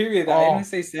yet. A period. I didn't Oh.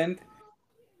 say send.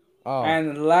 Oh.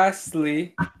 And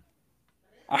lastly,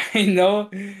 I know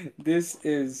this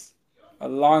is a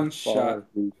long shot, Ball,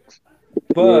 dude.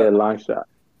 Yeah, but long shot.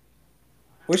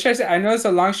 what should I say? I know it's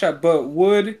a long shot, but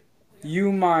would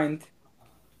you mind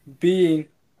being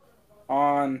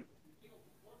on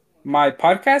my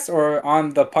podcast or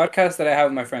on the podcast that I have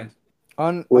with my friends?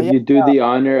 On Would yeah, you do the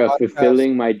honor of podcast.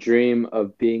 fulfilling my dream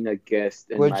of being a guest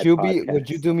in my Would you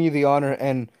podcast? do me the honor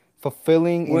and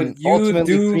fulfilling and Would you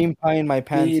ultimately do cream pie in my me the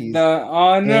panties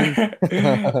honor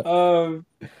in of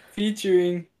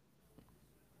featuring,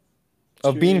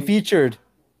 of being featuring? featured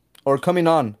or coming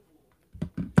on?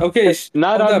 Okay,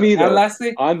 Not hold on up. me And though.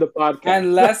 lastly, On the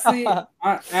And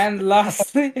podcast.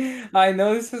 lastly, I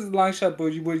know this is a long shot,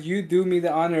 but would you do me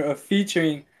the honor of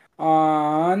featuring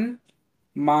on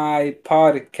my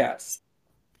podcast?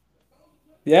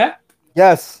 Yeah?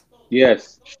 Yes.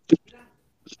 Yes.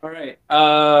 All right.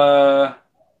 I'll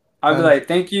be And like,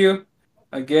 thank you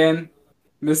again,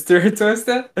 Mr.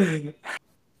 Toaster.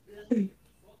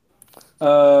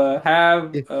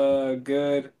 Have a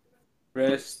good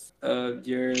rest of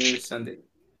your Sunday.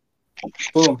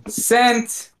 Boom.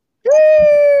 Sent.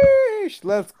 Yeesh,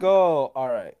 let's go. All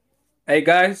right. Hey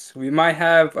guys, we might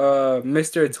have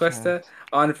Mr. Good Twesta chance.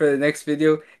 on for the next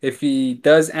video. If he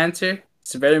does answer,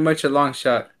 it's very much a long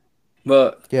shot.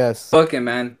 But Yes. fuck it,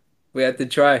 man. We have to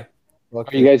try. Are you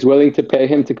Okay. guys willing to pay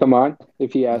him to come on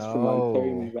if he asks for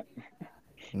monetary?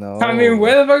 No. I mean, No.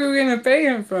 where the fuck are we gonna pay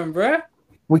him from, bruh?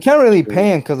 We can't really True. pay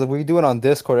him because we do it on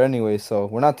Discord anyway, so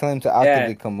we're not telling him to Yeah,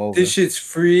 actively come this over. shit's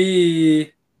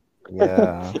free.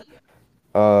 Yeah.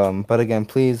 But again,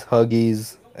 please,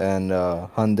 Huggies and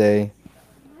Hyundai,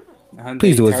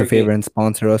 please Hyundai, do us a favor Target, and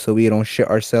sponsor us so we don't shit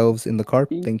ourselves in the carp.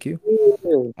 Yeah. Thank you.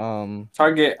 Um,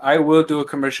 Target. I will do a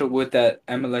commercial with that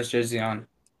MLS jersey on.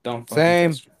 Don't fucking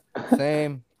same, text me.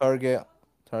 same. Don't Target,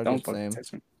 fucking same.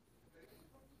 text me.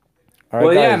 All right,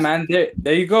 Well, yeah, guys. man.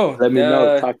 There you go. Let me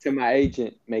know. The Talk to my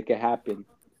agent. Make it happen.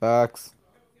 Facts.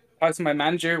 talk to my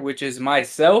manager, which is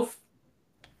myself.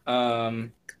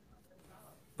 Um,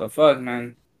 but fuck,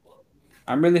 man.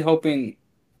 I'm really hoping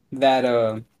that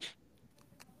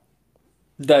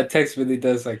that text really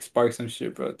does like spark some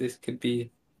shit, bro. This could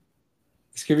be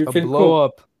A pretty blow cool.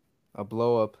 up. A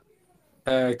blow up.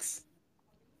 X.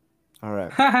 All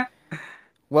right.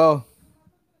 Well,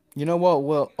 you know what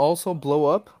will also blow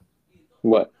up?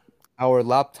 What? Our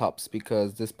laptops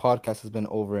because this podcast has been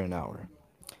over an hour.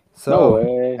 No So,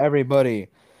 way. everybody,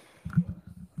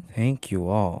 thank you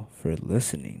all for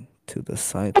listening to the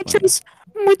sideline.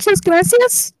 Muchas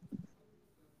gracias.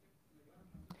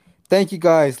 Thank you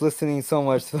guys listening so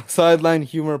much to the Sideline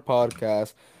Humor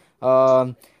Podcast.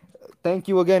 Um, Thank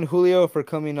you again, Julio, for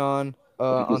coming on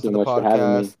Thank you onto so the much for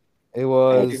having me. podcast. It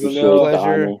I Thank you, was a appreciate Julio. the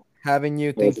honor. pleasure having you.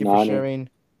 It was Thank you an honor.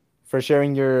 for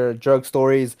sharing your drug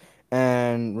stories.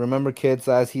 And remember, kids,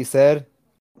 as he said,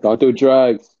 Don't do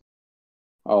drugs.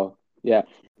 Oh, yeah.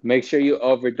 Make sure you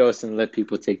overdose and let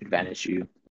people take advantage of you.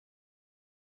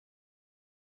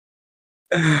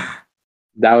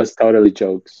 That was totally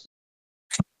jokes.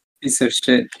 Piece of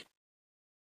shit.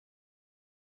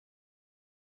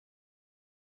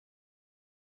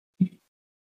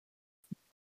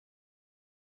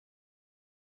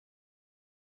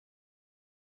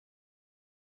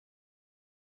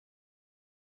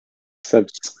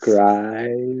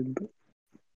 Subscribe.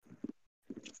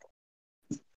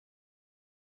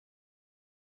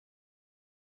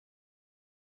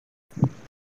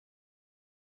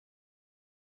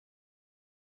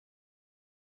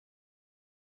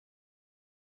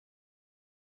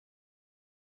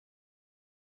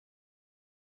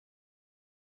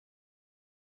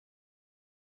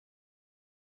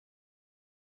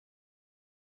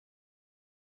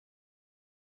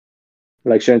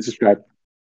 Like, share, and subscribe.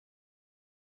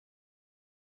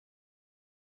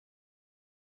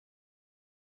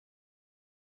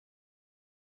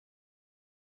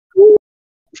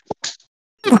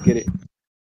 Let's get it.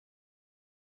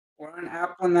 We're on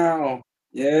Apple now.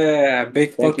 Yeah,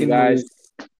 big Thank you, fucking guys.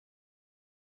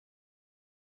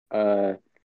 news.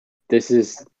 This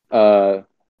is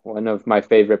one of my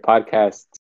favorite podcasts.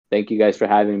 Thank you guys for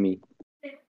having me.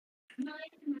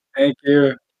 Thank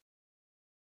you.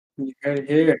 You heard it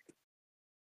here.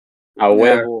 A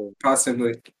Yeah, huevo.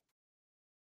 possibly.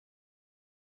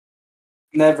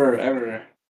 Never, ever.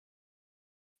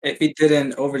 If he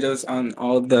didn't overdose on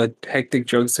all the hectic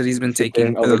drugs that he's been She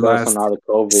taking didn't for the overdose on last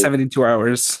all the COVID. 72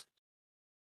 hours.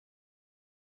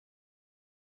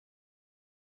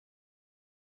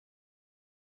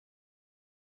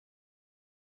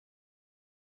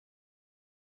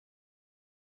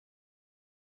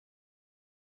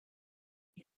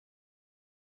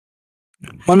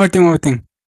 One more thing.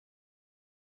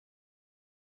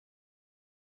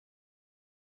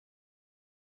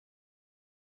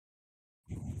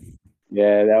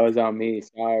 Yeah, that was on me.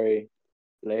 Sorry.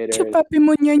 Later. Chupapi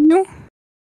mo niyanyo.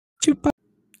 Chupa.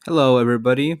 Hello,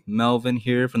 everybody. Melvin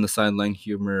here from the Sideline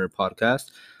Humor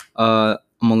Podcast. I'm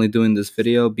only doing this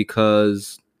video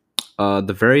because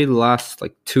the very last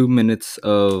 2 minutes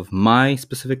of my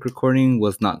specific recording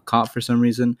was not caught for some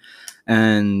reason,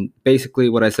 and basically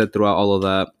what I said throughout all of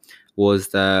that was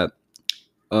that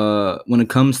when it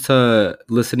comes to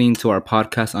listening to our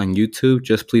podcast on YouTube,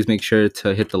 just please make sure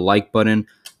to hit the like button.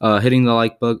 Hitting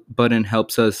the button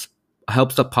helps the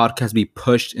podcast be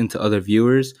pushed into other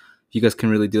viewers. If you guys can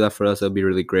really do that for us, that'd be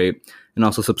really great. And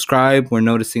also subscribe. We're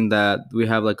noticing that we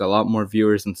have a lot more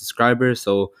viewers than subscribers.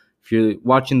 So if you're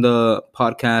watching the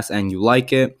podcast and you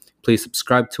like it, please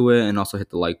subscribe to it and also hit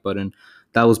the like button.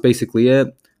 That was basically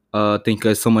it. Thank you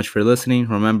guys so much for listening.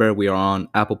 Remember, we are on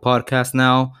Apple Podcasts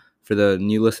now. For the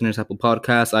new listeners, Apple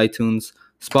Podcasts, iTunes,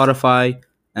 Spotify,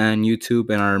 and YouTube,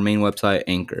 and our main website,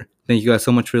 Anchor. Thank you guys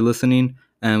so much for listening,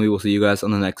 and we will see you guys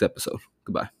on the next episode.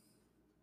 Goodbye.